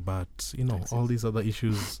recovery. But all these other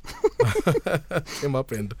issues came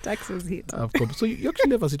up and taxes hit. So you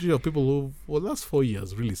actually have a situation of people who, for the last 4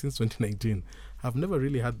 years, really since 2019, have never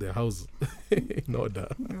really had their house in order.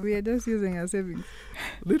 We are just using our savings.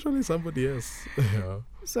 Literally somebody else.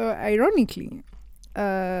 So ironically,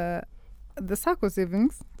 the Saccos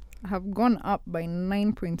savings have gone up by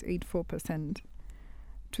 9.84%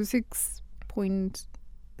 to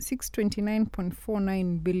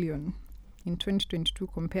 629.49 billion in 2022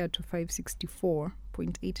 compared to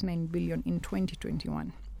 564.89 billion in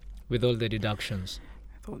 2021. With all the deductions.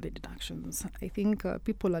 With all the deductions. I think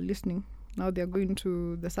people are listening. Now they're going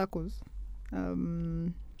to the Saccos.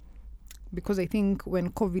 Because I think when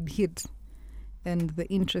COVID hit and the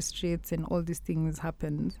interest rates and all these things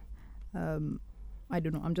happened, I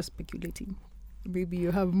don't know, I'm just speculating. Maybe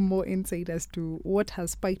you have more insight as to what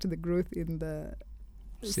has spiked the growth in the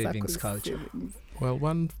savings Saccos culture. savings. Well,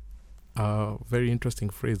 one very interesting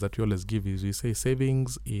phrase that you always give is, you say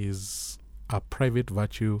savings is a private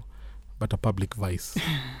virtue but a public vice.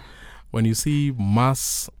 When you see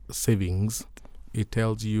mass savings, it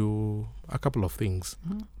tells you a couple of things.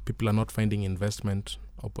 People are not finding investment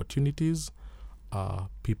opportunities.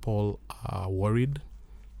 People are worried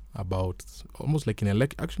about, almost like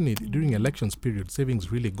actually during elections period,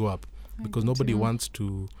 savings really go up because nobody wants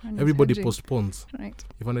to, everybody postpones. Right.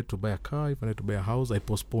 If I wanted to buy a car, if I wanted to buy a house, I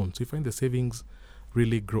postpone. So you find the savings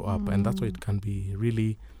really grow up, and that's why it can be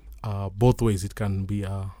really both ways. It can be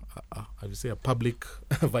I would say a public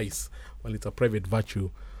vice while it's a private virtue.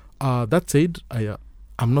 That said,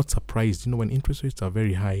 I'm not surprised. When interest rates are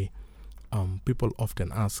very high, people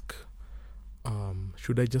often ask,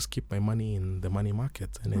 should I just keep my money in the money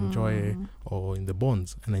market and enjoy, or in the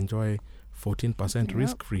bonds and enjoy 14%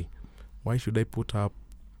 risk-free? Why should I put up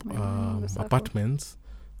apartments,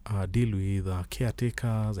 deal with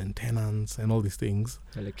caretakers and tenants and all these things?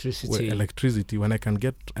 Electricity, when I can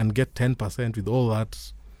get 10% with all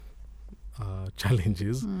that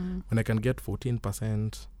challenges, when I can get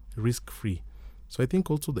 14% risk-free. So I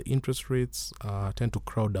think also the interest rates tend to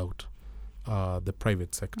crowd out the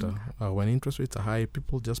private sector. When interest rates are high,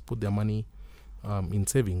 people just put their money in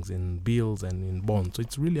savings, in bills and in bonds. So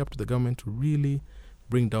it's really up to the government to really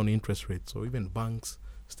bring down interest rates. So even banks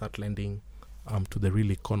start lending to the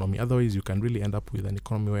real economy. Otherwise, you can really end up with an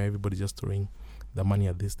economy where everybody's just throwing the money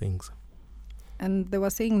at these things. And they were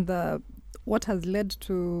saying what has led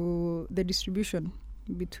to the distribution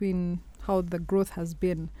between how the growth has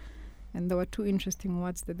been. And there were two interesting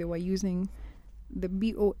words that they were using. The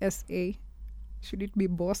BOSA, should it be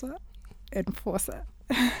BOSA and FOSA?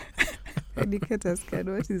 Educate us, Ken,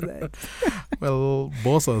 what is that? Well,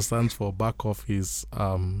 BOSA stands for back office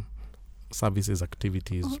services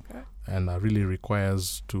activities, and really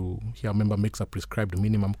requires a member makes a prescribed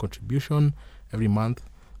minimum contribution, every month.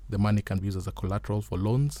 The money can be used as a collateral for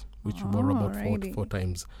loans, which you borrow about four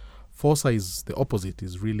times. FOSA is the opposite,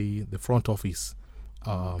 is really the front office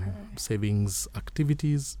savings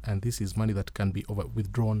activities, and this is money that can be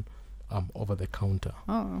withdrawn over the counter.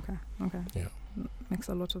 Oh, okay. Yeah. Makes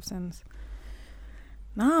a lot of sense.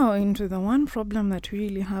 Now into the one problem that we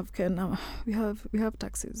really have, Ken. We have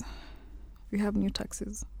taxes. We have new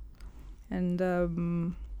taxes.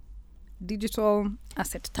 And digital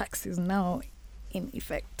asset tax is now in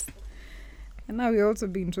effect. And now we're also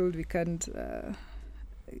being told we can't...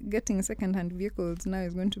 getting second-hand vehicles now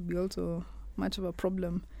is going to be also much of a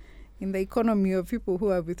problem in the economy of people who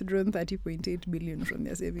have withdrawn 30.8 billion from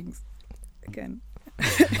their savings. Again.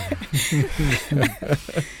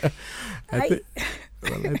 I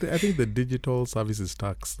think the digital services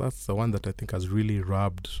tax, that's the one that I think has really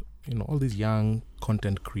robbed, all these young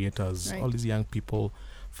content creators, all these young people.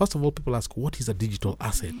 First of all, people ask, what is a digital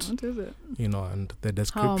asset? What is it? And the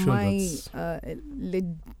description. How am I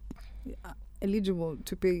eligible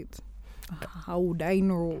to pay it? How would I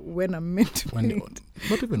know when I'm meant to pay it?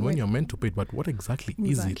 Not even when you're meant to pay it, but what exactly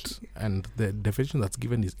is it? And the definition that's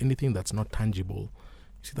given is anything that's not tangible.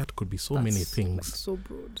 You see, that could be so many things. So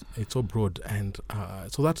broad. It's so broad. And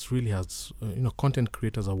so that's really has, content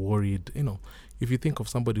creators are worried. If you think of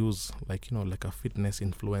somebody who's like a fitness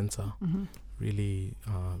influencer, really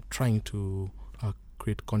trying to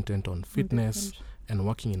create content on fitness and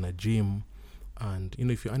working in a gym, and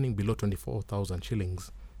if you're earning below 24,000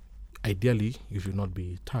 shillings, ideally you should not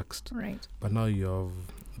be taxed. Right. But now you have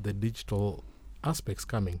the digital aspects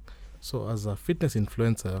coming. So as a fitness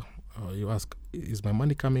influencer, you ask, is my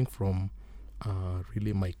money coming from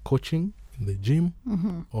really my coaching in the gym,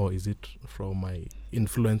 or is it from my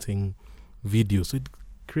influencing videos? So it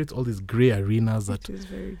creates all these gray arenas that it is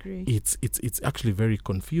very gray. It's actually very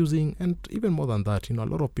confusing. And even more than that, a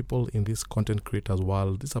lot of people in this content creators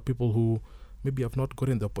world, these are people who maybe have not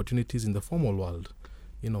gotten the opportunities in the formal world,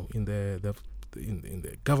 in the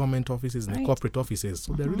government offices, in the corporate offices.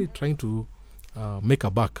 So they're really trying to make a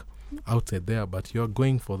buck outside there, but you're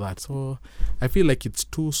going for that. So I feel like it's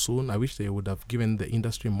too soon. I wish they would have given the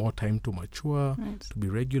industry more time to mature, to be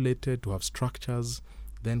regulated, to have structures,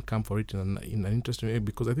 then come for it in an interesting way,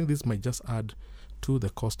 because I think this might just add to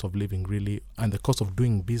the cost of living, really, and the cost of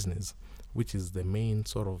doing business, which is the main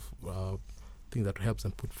sort of thing that helps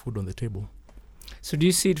them put food on the table. So do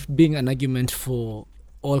you see it being an argument for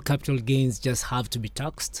all capital gains just have to be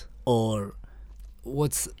taxed, or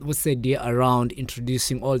what's the idea around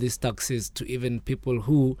introducing all these taxes to even people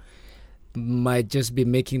who might just be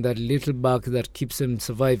making that little buck that keeps them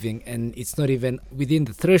surviving, and it's not even within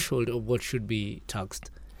the threshold of what should be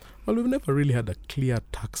taxed? Well, we've never really had a clear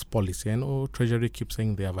tax policy. I know Treasury keeps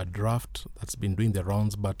saying they have a draft that's been doing the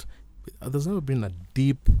rounds, but there's never been a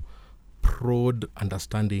deep, broad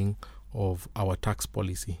understanding of our tax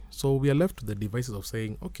policy. So we are left to the devices of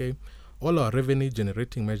saying, okay, all our revenue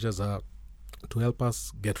generating measures are to help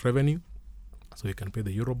us get revenue, so we can pay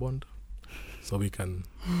the Eurobond, so we can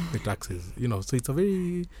pay taxes. So it's a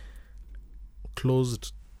very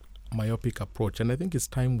closed, myopic approach. And I think it's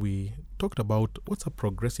time we talked about what's a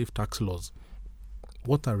progressive tax laws,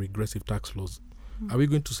 what are regressive tax laws. Are we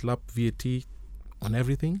going to slap VAT on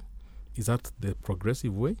everything? Is that the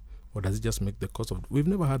progressive way? Or does it just make the cost of... We've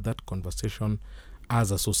never had that conversation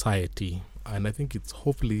as a society. And I think it's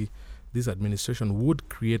hopefully this administration would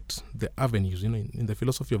create the avenues, in the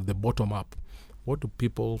philosophy of the bottom up. What do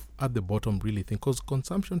people at the bottom really think? Because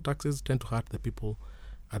consumption taxes tend to hurt the people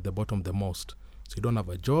at the bottom the most. So you don't have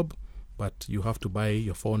a job, but you have to buy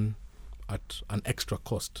your phone at an extra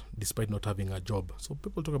cost despite not having a job. So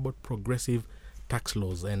people talk about progressive tax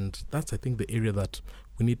laws, and that's, I think, the area that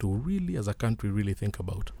we need to really, as a country, really think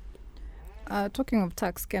about. Talking of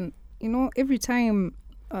tax, Ken, every time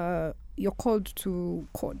you're called to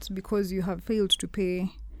court because you have failed to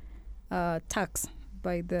pay tax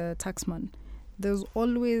by the taxman, there's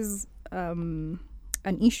always an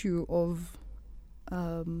issue of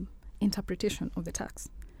interpretation of the tax.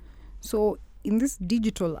 So in this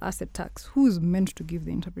digital asset tax, who's meant to give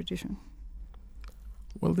the interpretation?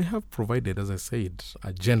 Well, they have provided, as I said,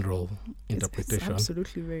 a general interpretation. It's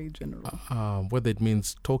absolutely very general. Whether it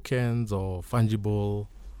means tokens or fungible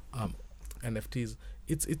NFTs,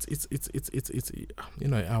 it's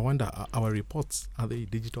I wonder, our reports, are they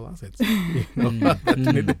digital assets? That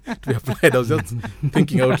need to be applied. I was just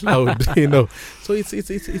thinking out loud. So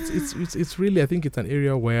it's really, I think it's an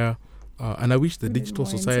area where, and I wish the digital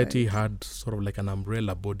society had sort of like an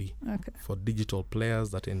umbrella body for digital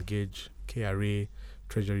players that engage KRA,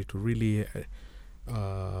 Treasury, to really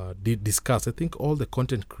discussed. I think all the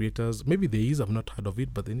content creators, maybe have not heard of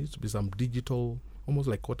it, but there needs to be some digital, almost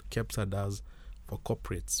like what KEPSA does for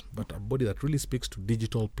corporates, but a body that really speaks to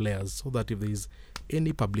digital players, so that if there is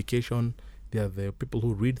any publication, there are the people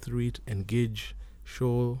who read through it, engage,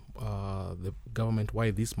 show the government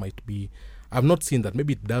why this might be. I've not seen that.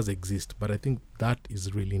 Maybe it does exist, but I think that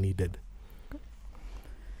is really needed.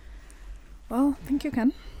 Well, thank you,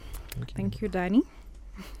 Ken. Thank you, Danny.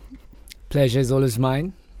 Pleasure is always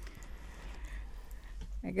mine.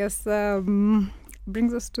 I guess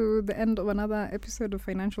brings us to the end of another episode of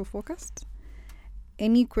Financial Forecast.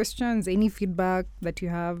 Any questions, any feedback that you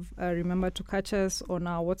have, remember to catch us on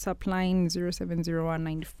our WhatsApp line 0701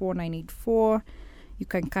 94 984. You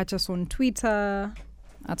can catch us on Twitter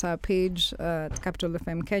at our page at Capital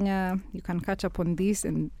FM Kenya. You can catch up on this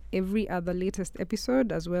and every other latest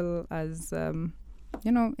episode, as well as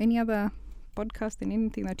any other podcast and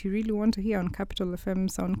anything that you really want to hear on Capital FM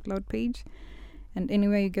SoundCloud page. And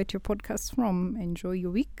anywhere you get your podcasts from, enjoy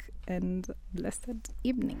your week and blessed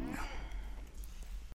evening.